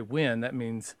when I say win, that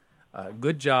means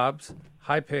good jobs,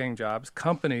 high-paying jobs,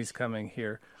 companies coming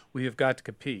here, we have got to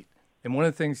compete. And one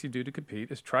of the things you do to compete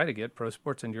is try to get pro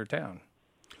sports into your town.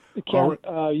 Ken,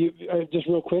 just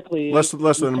real quickly. Less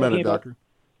than a minute, Doctor.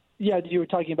 Yeah, you were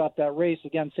talking about that race.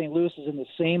 Again, St. Louis is in the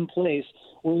same place.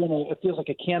 It feels like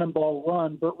a cannonball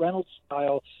run, Burt Reynolds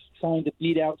style, trying to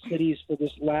beat out cities for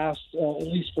this last, at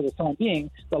least for the time being,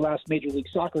 the last Major League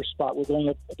Soccer spot. We're going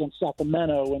up against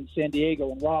Sacramento and San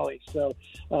Diego and Raleigh. So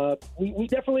we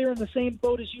definitely are in the same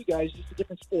boat as you guys, just a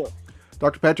different sport.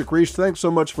 Dr. Patrick Rishe, thanks so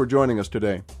much for joining us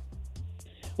today.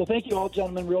 Well, thank you all,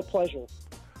 gentlemen. Real pleasure.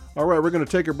 All right, we're going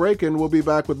to take a break, and we'll be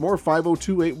back with more.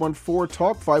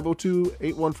 502-814-TALK,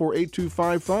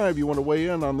 502-814-8255. You want to weigh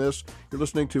in on this? You're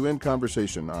listening to In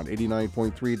Conversation on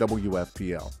 89.3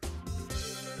 WFPL.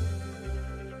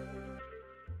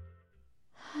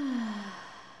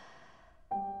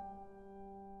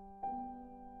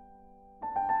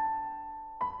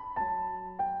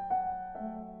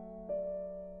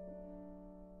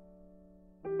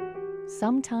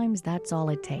 Sometimes that's all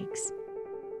it takes.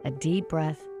 A deep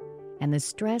breath, and the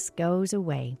stress goes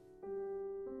away.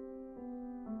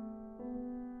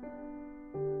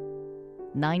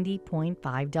 90.5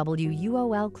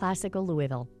 WUOL Classical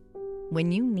Louisville,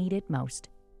 when you need it most.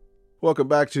 Welcome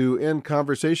back to In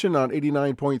Conversation on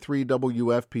 89.3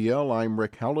 WFPL. I'm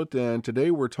Rick Howlett, and today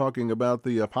we're talking about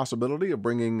the possibility of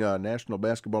bringing a National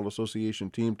Basketball Association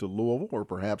team to Louisville, or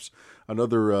perhaps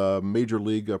another Major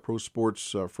League pro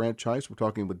sports franchise. We're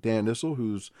talking with Dan Issel,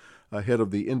 who's head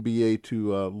of the NBA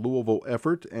to Louisville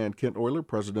effort, and Kent Oyler,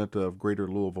 president of Greater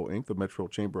Louisville Inc., the Metro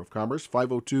Chamber of Commerce.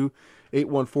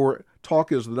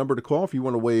 502-814-TALK is the number to call if you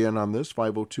want to weigh in on this,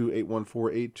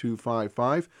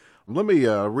 502-814-8255. Let me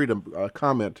read a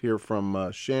comment here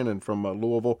from Shannon from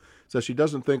Louisville. It says she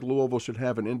doesn't think Louisville should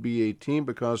have an NBA team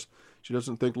because she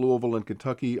doesn't think Louisville and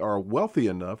Kentucky are wealthy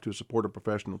enough to support a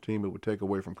professional team. It would take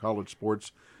away from college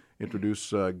sports,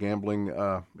 introduce gambling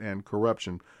and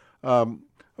corruption.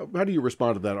 How do you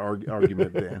respond to that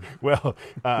argument, Dan? Well,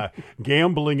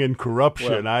 gambling and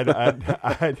corruption,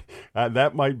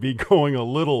 that might be going a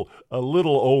little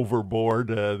overboard.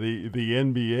 The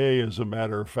NBA, as a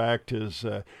matter of fact, has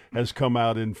come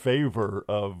out in favor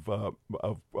of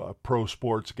pro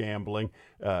sports gambling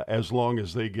as long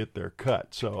as they get their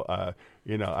cut. So, I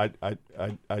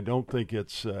don't think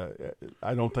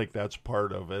I don't think that's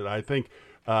part of it. I think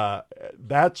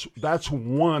that's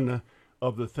one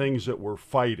of the things that we're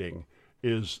fighting,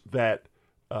 is that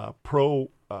pro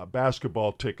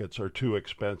basketball tickets are too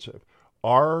expensive.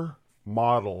 Our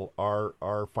model,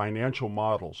 our financial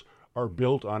models are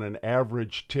built on an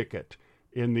average ticket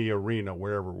in the arena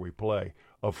wherever we play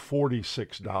of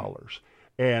 $46.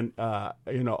 And, a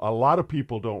lot of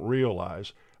people don't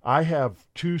realize I have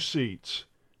 2 seats,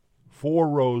 4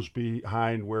 rows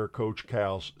behind where Coach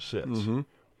Cal sits. Mm-hmm.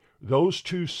 Those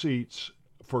 2 seats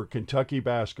for Kentucky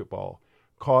basketball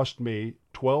cost me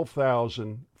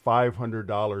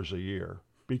 $12,500 a year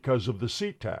because of the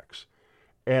seat tax.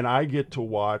 And I get to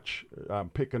watch, I'm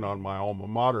picking on my alma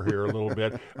mater here a little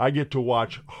bit, I get to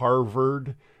watch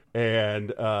Harvard and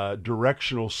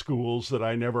directional schools that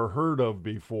I never heard of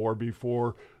before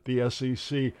the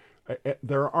SEC.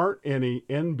 There aren't any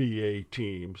NBA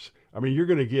teams. I mean, you're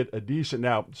going to get a decent,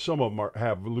 now some of them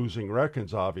have losing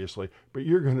records, obviously, but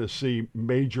you're going to see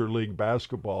Major League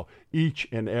Basketball each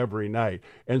and every night.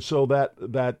 And so that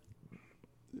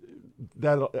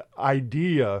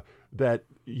idea that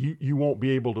you won't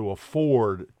be able to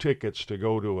afford tickets to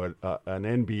go to an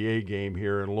NBA game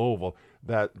here in Louisville,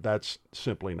 that's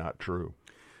simply not true.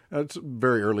 It's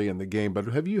very early in the game, but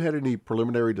have you had any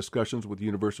preliminary discussions with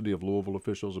University of Louisville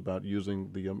officials about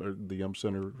using the Yum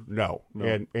Center? No.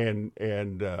 And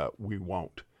we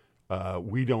won't.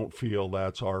 We don't feel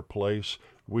that's our place.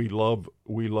 We love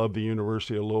the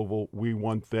University of Louisville. We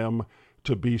want them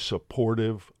to be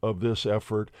supportive of this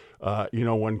effort.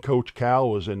 When Coach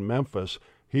Cal was in Memphis,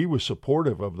 he was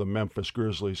supportive of the Memphis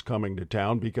Grizzlies coming to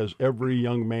town because every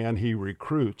young man he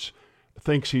recruits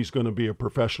thinks he's going to be a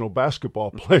professional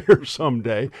basketball player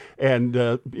someday. And,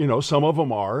 some of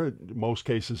them are. In most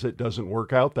cases, it doesn't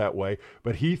work out that way.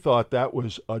 But he thought that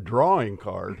was a drawing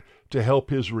card to help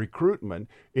his recruitment.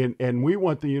 And we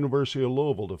want the University of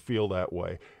Louisville to feel that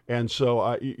way. And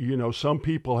so, some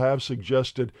people have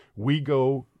suggested we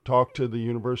go talk to the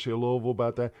University of Louisville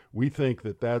about that. We think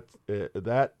that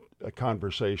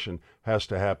conversation has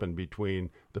to happen between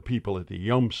the people at the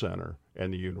Yum Center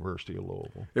and the University of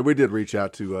Louisville. And we did reach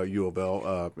out to U of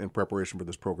L in preparation for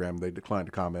this program. They declined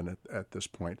to comment at this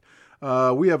point.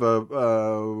 We have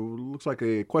looks like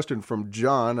a question from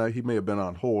John. He may have been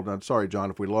on hold. I'm sorry, John,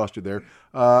 if we lost you there.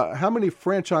 How many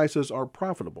franchises are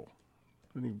profitable?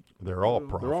 They're all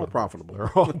profitable.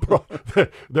 They're all profitable.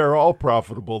 They're all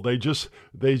profitable. They just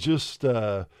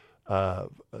got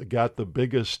the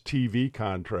biggest TV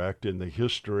contract in the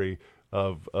history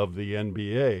of the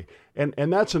NBA.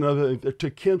 And that's another, to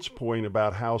Kent's point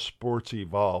about how sports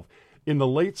evolve. In the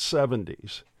late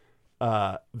 70s,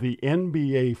 the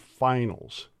NBA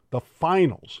finals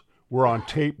were on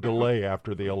tape delay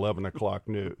after the 11 o'clock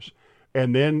news.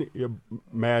 And then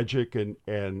Magic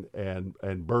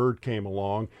and Bird came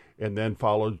along, and then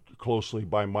followed closely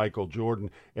by Michael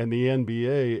Jordan. And the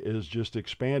NBA is just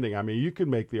expanding. I mean, you can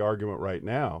make the argument right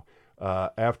now,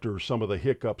 after some of the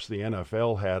hiccups the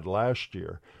NFL had last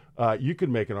year, you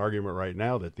can make an argument right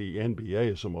now that the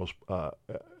NBA is the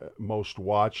most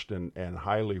watched and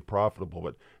highly profitable.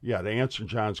 But, yeah, to answer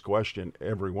John's question,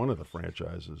 every one of the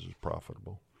franchises is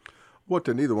profitable. What,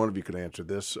 neither one of you could answer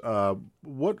this.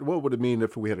 What would it mean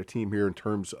if we had a team here in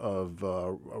terms of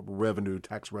revenue,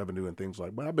 tax revenue, and things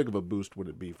like that? How big of a boost would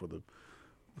it be for the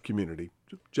community,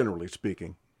 generally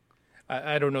speaking?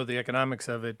 I don't know the economics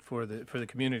of it for the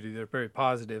community. They're very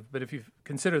positive. But if you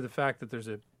consider the fact that there's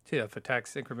a TIF, a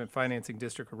tax increment financing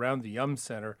district around the Yum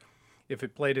Center, if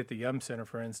it played at the Yum Center,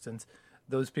 for instance,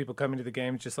 those people coming to the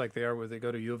games, just like they are when they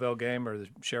go to U of L game or the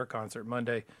Share concert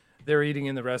Monday, they're eating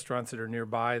in the restaurants that are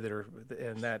nearby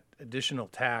and that additional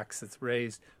tax that's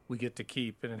raised, we get to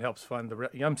keep, and it helps fund the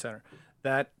Yum Center.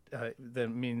 That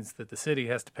then means that the city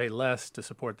has to pay less to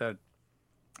support that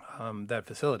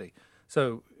facility.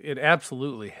 So it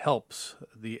absolutely helps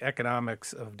the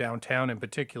economics of downtown in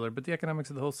particular, but the economics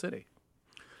of the whole city.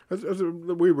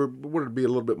 We wanted to be a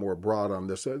little bit more broad on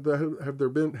this. Has there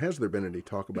been any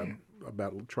talk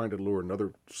about trying to lure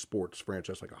another sports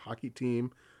franchise like a hockey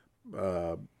team,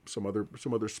 some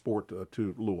other sport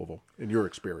to Louisville? In your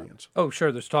experience? Oh,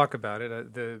 sure. There's talk about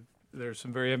it. There's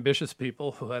some very ambitious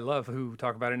people who I love who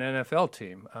talk about an NFL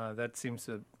team. That seems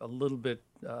a little bit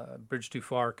bridge too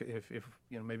far if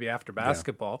maybe after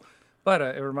basketball. Yeah. But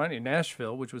it reminded me,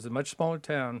 Nashville, which was a much smaller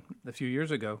town a few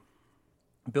years ago,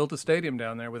 built a stadium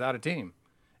down there without a team.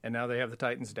 And now they have the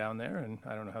Titans down there, and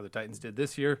I don't know how the Titans did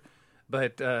this year,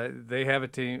 but they have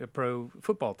a pro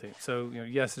football team. So,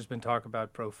 yes, there's been talk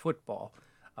about pro football.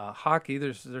 Hockey,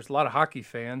 there's a lot of hockey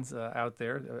fans out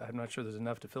there. I'm not sure there's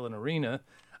enough to fill an arena.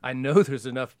 I know there's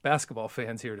enough basketball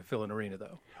fans here to fill an arena,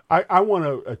 though. I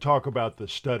want to talk about the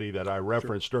study that I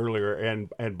referenced earlier.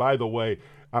 And by the way,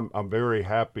 I'm very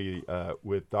happy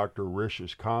with Dr.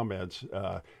 Rishe's comments.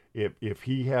 If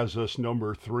he has us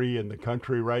number 3 in the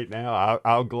country right now,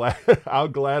 I'll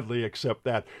gladly accept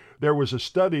that. There was a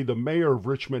study, the mayor of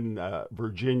Richmond,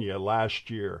 Virginia, last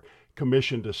year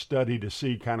commissioned a study to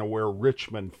see kind of where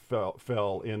Richmond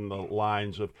fell in the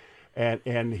lines of,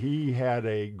 and he had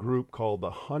a group called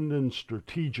the Hunden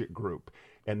Strategic Group,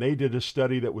 and they did a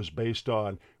study that was based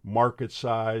on market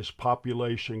size,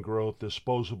 population growth,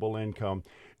 disposable income,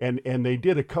 and they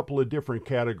did a couple of different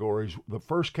categories. The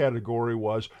first category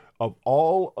was of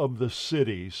all of the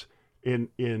cities in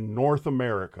North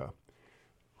America,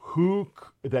 who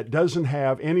that doesn't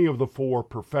have any of the 4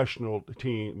 professional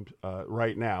teams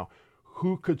right now,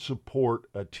 who could support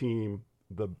a team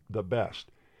the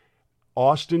best.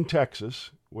 Austin,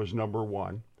 Texas was number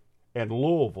 1, and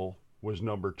Louisville was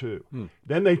number 2.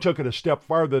 Then they took it a step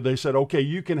farther. They said, okay,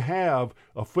 you can have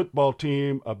a football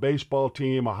team, a baseball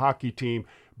team, a hockey team,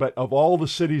 but of all the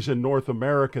cities in North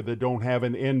America that don't have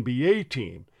an NBA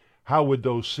team, how would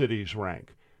those cities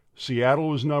rank? Seattle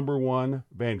was number 1,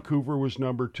 Vancouver was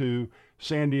number 2,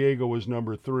 San Diego was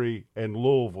number 3, and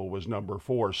Louisville was number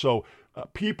 4. So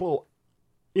people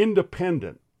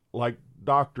independent, like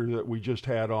Doctor that we just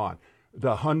had on,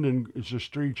 the Hunden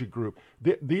Strategic Group,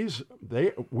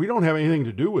 we don't have anything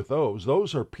to do with those.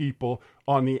 Those are people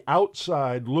on the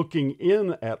outside looking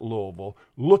in at Louisville,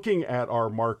 looking at our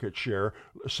market share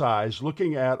size,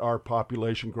 looking at our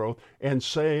population growth, and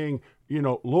saying,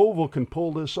 Louisville can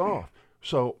pull this off.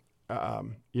 So, I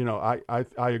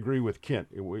agree with Kent.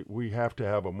 We have to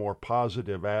have a more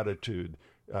positive attitude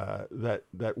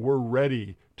that we're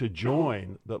ready to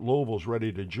join, that Louisville's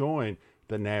ready to join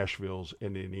the Nashvilles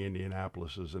and the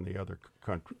Indianapolises and the other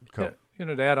country.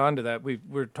 To add on to that,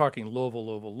 we're talking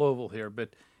Louisville here,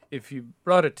 but if you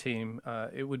brought a team,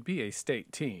 it would be a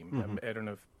state team. Mm-hmm. I don't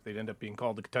know if they'd end up being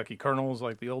called the Kentucky Colonels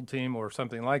like the old team or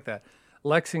something like that.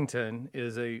 Lexington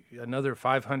is another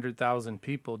 500,000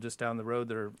 people just down the road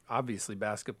that are obviously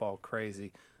basketball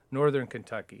crazy. Northern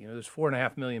Kentucky, there's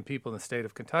 4.5 million people in the state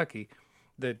of Kentucky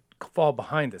that fall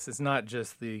behind this. It's not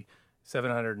just the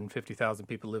 750,000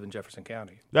 people live in Jefferson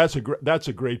County. That's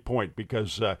a great point,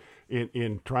 because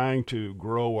in trying to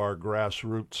grow our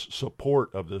grassroots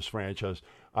support of this franchise,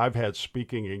 I've had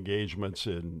speaking engagements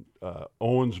in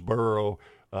Owensboro,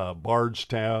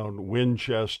 Bardstown,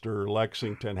 Winchester,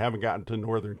 Lexington. Haven't gotten to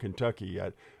Northern Kentucky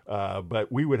yet,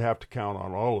 but we would have to count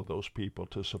on all of those people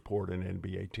to support an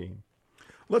NBA team.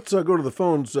 Let's go to the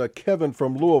phones. Kevin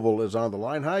from Louisville is on the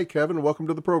line. Hi, Kevin. Welcome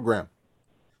to the program.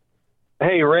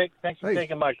 Hey, Rick. Thanks for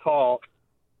taking my call.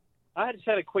 I just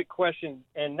had a quick question,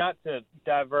 and not to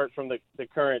divert from the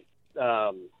current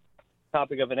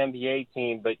topic of an NBA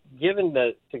team, but given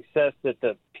the success that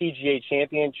the PGA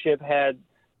Championship had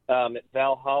at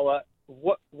Valhalla,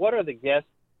 what are the guest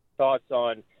thoughts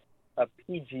on a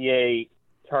PGA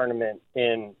tournament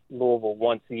in Louisville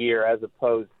once a year as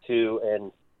opposed to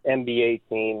an NBA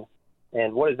team,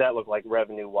 and what does that look like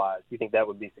revenue-wise? Do you think that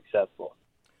would be successful?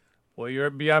 Well, you're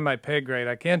beyond my pay grade.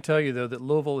 I can tell you, though, that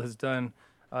Louisville has done,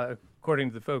 according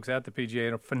to the folks at the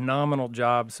PGA, a phenomenal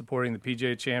job supporting the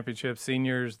PGA Championship,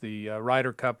 seniors, the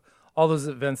Ryder Cup. All those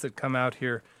events that come out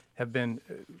here have been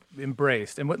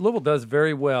embraced. And what Louisville does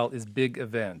very well is big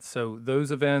events. So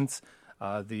those events,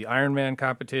 the Ironman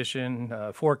competition,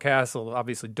 Forecastle,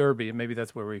 obviously Derby, and maybe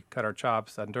that's where we cut our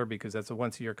chops on Derby because that's a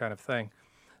once-a-year kind of thing.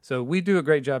 So we do a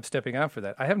great job stepping out for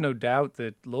that. I have no doubt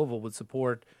that Louisville would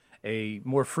support a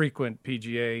more frequent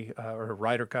PGA or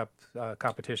Ryder Cup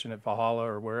competition at Valhalla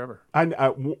or wherever.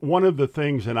 One of the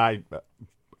things, and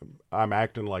I'm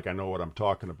acting like I know what I'm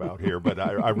talking about here, but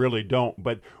I really don't.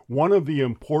 But one of the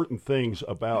important things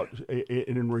about,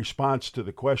 in response to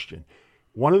the question,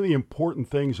 one of the important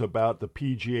things about the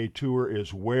PGA Tour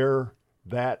is where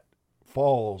that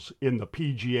falls in the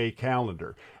PGA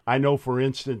calendar. I know, for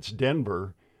instance,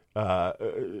 Denver had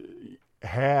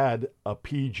a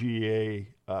PGA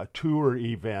Tour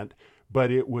event, but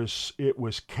it was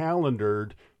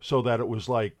calendared so that it was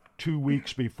like 2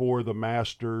 weeks before the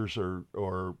Masters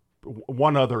or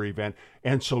one other event,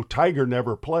 and so Tiger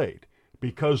never played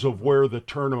because of where the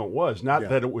tournament was. Not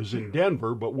that it was in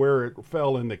Denver, but where it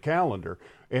fell in the calendar.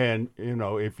 And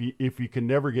if you can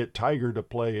never get Tiger to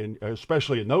play,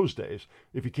 especially in those days,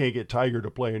 if you can't get Tiger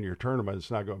to play in your tournament, it's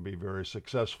not going to be very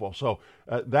successful. So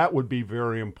that would be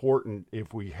very important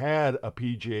if we had a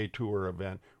PGA Tour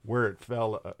event where it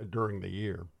fell during the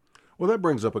year. Well, that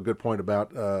brings up a good point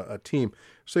about a team.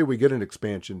 Say we get an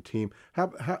expansion team.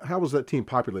 How is that team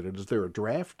populated? Is there a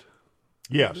draft?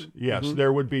 Yes. Mm-hmm.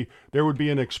 There would be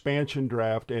an expansion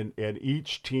draft, and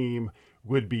each team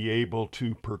would be able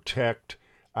to protect.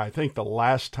 I think the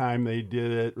last time they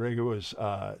did it was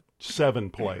 7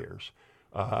 players,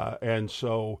 and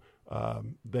so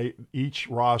each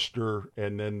roster,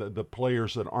 and then the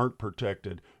players that aren't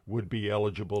protected would be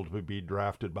eligible to be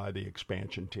drafted by the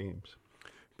expansion teams.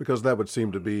 Because that would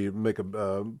seem to make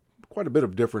quite a bit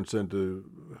of difference into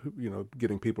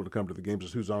getting people to come to the games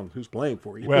is who's playing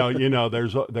for you. Well,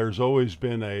 there's always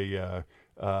been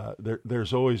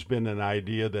there's always been an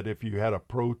idea that if you had a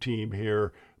pro team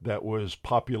here that was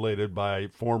populated by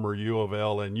former U of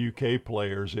L and UK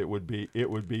players, it would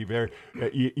be very.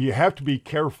 You have to be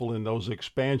careful in those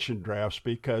expansion drafts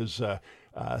because all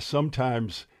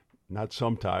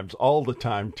the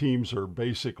time, teams are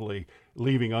basically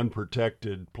leaving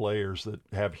unprotected players that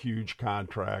have huge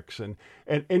contracts. And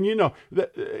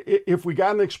if we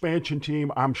got an expansion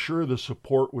team, I'm sure the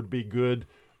support would be great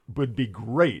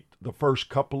the first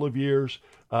couple of years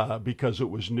because it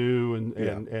was new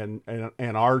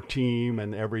and our team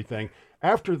and everything.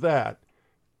 After that,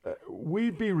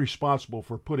 we'd be responsible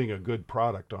for putting a good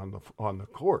product on the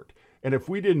court. And if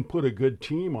we didn't put a good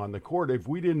team on the court, if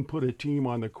we didn't put a team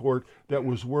on the court that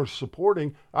was worth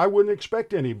supporting, I wouldn't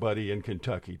expect anybody in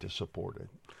Kentucky to support it.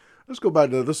 Let's go back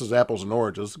to, this is apples and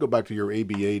oranges. Let's go back to your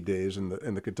ABA days in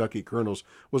the Kentucky Colonels.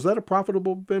 Was that a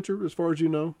profitable venture as far as you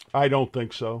know? I don't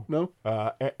think so. No?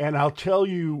 And I'll tell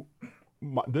you,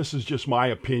 this is just my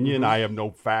opinion. Mm-hmm. I have no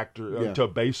factor to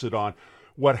base it on.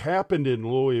 What happened in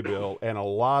Louisville and a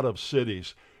lot of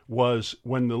cities was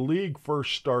when the league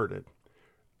first started,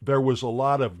 there was a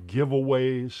lot of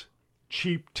giveaways,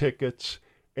 cheap tickets,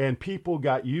 and people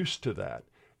got used to that.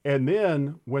 And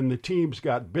then when the teams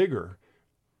got bigger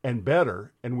and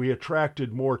better and we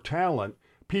attracted more talent,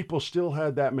 people still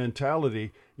had that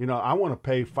mentality, I want to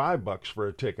pay $5 for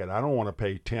a ticket. I don't want to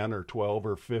pay 10 or 12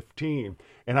 or 15.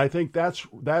 And I think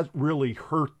that really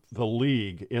hurt the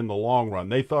league in the long run.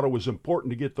 They thought it was important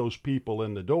to get those people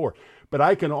in the door. But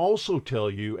I can also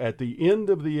tell you at the end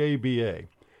of the ABA,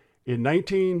 in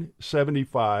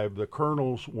 1975, the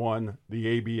Colonels won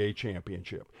the ABA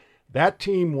championship. That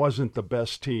team wasn't the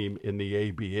best team in the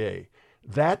ABA.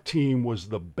 That team was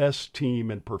the best team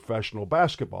in professional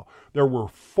basketball. There were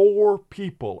 4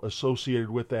 people associated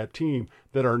with that team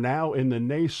that are now in the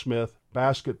Naismith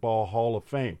Basketball Hall of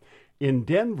Fame. In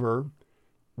Denver,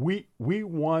 we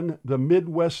won the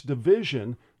Midwest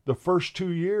Division the first 2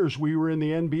 years we were in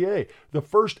the NBA. The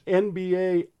first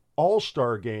NBA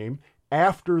All-Star game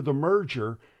after the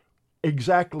merger,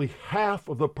 exactly half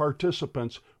of the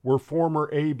participants were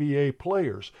former ABA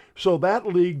players. So that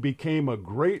league became a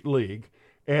great league.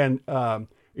 And,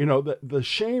 the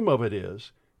shame of it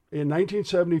is, in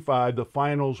 1975, the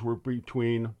finals were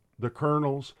between the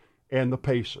Colonels and the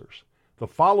Pacers. The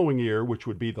following year, which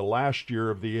would be the last year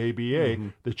of the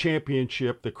ABA, the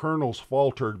championship, the Colonels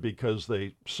faltered because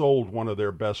they sold one of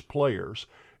their best players.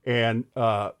 And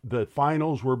the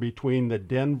finals were between the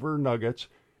Denver Nuggets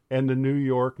and the New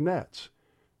York Nets.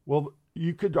 Well,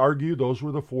 you could argue those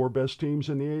were the 4 best teams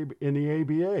in the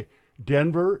ABA.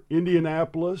 Denver,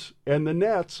 Indianapolis, and the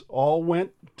Nets all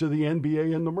went to the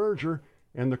NBA in the merger,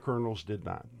 and the Colonels did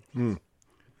not.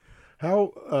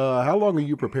 How long are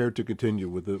you prepared to continue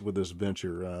with this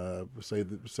venture? Say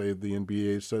the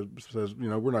NBA says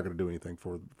we're not going to do anything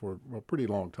for a pretty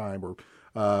long time, or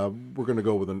we're going to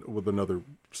go with another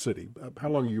city. How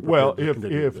long are you prepared to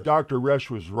continue with this? If Dr.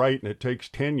 Rishe was right and it takes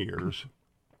 10 years,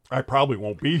 I probably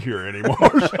won't be here anymore.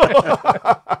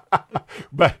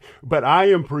 But I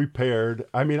am prepared.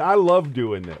 I mean, I love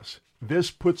doing this.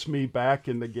 This puts me back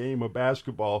in the game of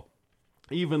basketball,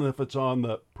 even if it's on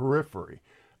the periphery.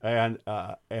 And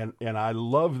I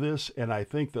love this, and I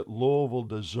think that Louisville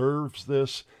deserves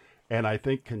this, and I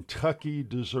think Kentucky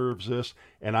deserves this,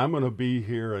 and I'm going to be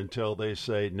here until they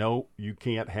say, no, you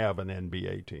can't have an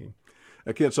NBA team.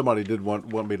 Kent, somebody did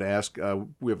want me to ask,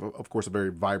 we have, of course, a very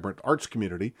vibrant arts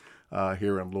community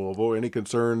here in Louisville. Any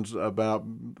concerns about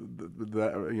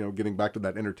that, getting back to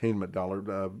that entertainment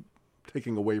dollar,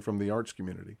 taking away from the arts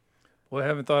community? Well, I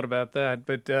haven't thought about that,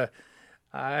 but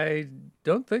I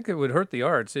don't think it would hurt the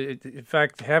arts. In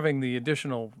fact, having the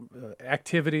additional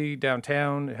activity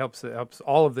downtown helps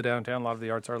all of the downtown. A lot of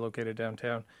the arts are located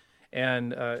downtown,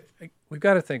 and we've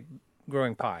got to think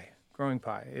growing pie.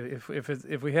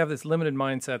 If we have this limited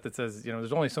mindset that says,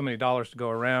 there's only so many dollars to go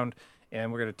around,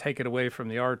 and we're going to take it away from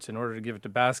the arts in order to give it to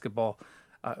basketball,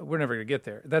 we're never going to get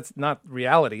there. That's not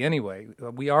reality anyway.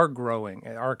 We are growing.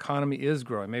 Our economy is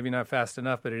growing. Maybe not fast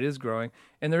enough, but it is growing,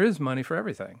 and there is money for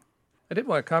everything. I did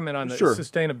want to comment on the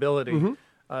sustainability.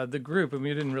 Mm-hmm. The group,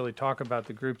 you didn't really talk about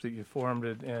the group that you formed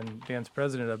and Dan's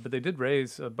president of, but they did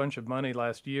raise a bunch of money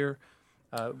last year.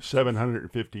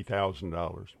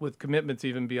 $750,000. With commitments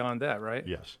even beyond that, right?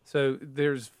 Yes. So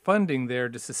there's funding there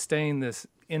to sustain this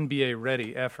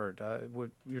NBA-ready effort.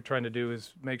 What you're trying to do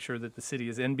is make sure that the city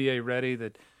is NBA-ready,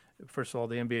 that, first of all,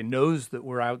 the NBA knows that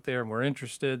we're out there and we're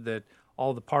interested, that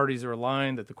all the parties are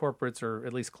aligned, that the corporates are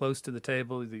at least close to the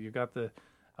table, that you've got the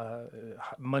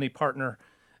money partner.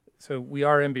 So we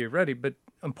are NBA ready, but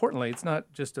importantly, it's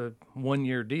not just a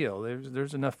one-year deal.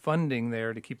 There's enough funding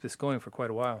there to keep this going for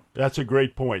quite a while. That's a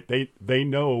great point. They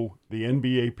know, the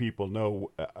NBA people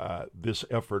know this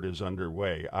effort is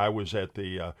underway. I was at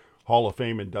the Hall of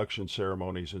Fame induction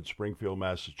ceremonies in Springfield,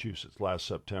 Massachusetts last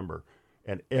September,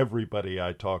 and everybody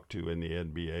I talked to in the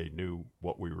NBA knew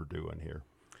what we were doing here.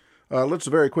 Let's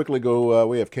very quickly go.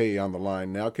 We have Kay on the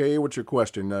line now. Kay, what's your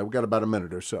question? We've got about a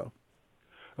minute or so.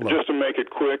 Hello. Just to make it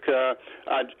quick, I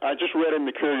just read in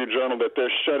the Courier Journal that they're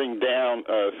shutting down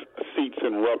seats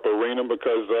in Rupp Arena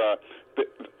because the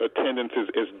attendance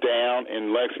is down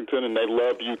in Lexington, and they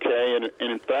love UK. And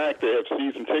in fact, they have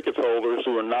season ticket holders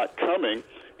who are not coming,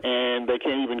 and they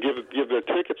can't even give their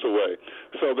tickets away.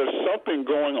 So there's something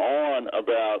going on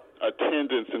about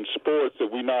attendance in sports that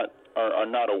we are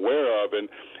not aware of, and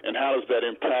how does that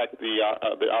impact the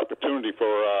opportunity for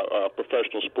a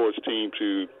professional sports team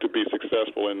to be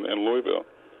successful in Louisville?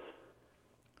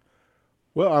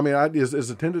 Well, I mean, has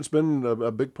attendance been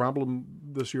a big problem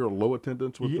this year? Low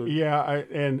attendance with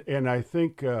and I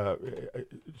think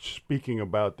speaking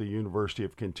about the University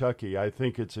of Kentucky, I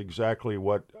think it's exactly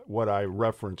what I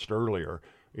referenced earlier.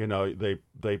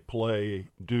 They play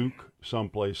Duke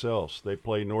someplace else. They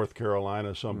play North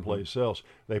Carolina someplace else.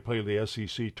 They play the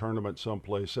SEC tournament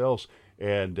someplace else.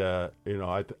 And, I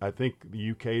think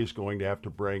the UK is going to have to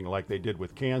bring, like they did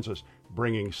with Kansas,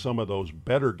 bringing some of those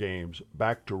better games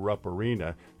back to Rupp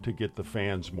Arena to get the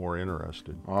fans more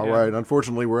interested. All right.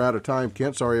 Unfortunately, we're out of time.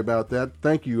 Kent, sorry about that.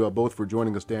 Thank you both for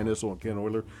joining us, Dan Issel and Kent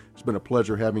Oyler. It's been a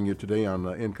pleasure having you today on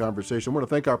In Conversation. I want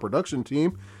to thank our production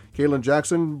team, Kaylin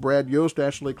Jackson, Brad Yost,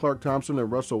 Ashley Clark-Thompson,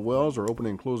 and Russell Wells. Our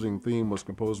opening and closing theme was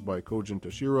composed by Kojin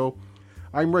Tashiro.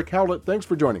 I'm Rick Howlett. Thanks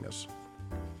for joining us.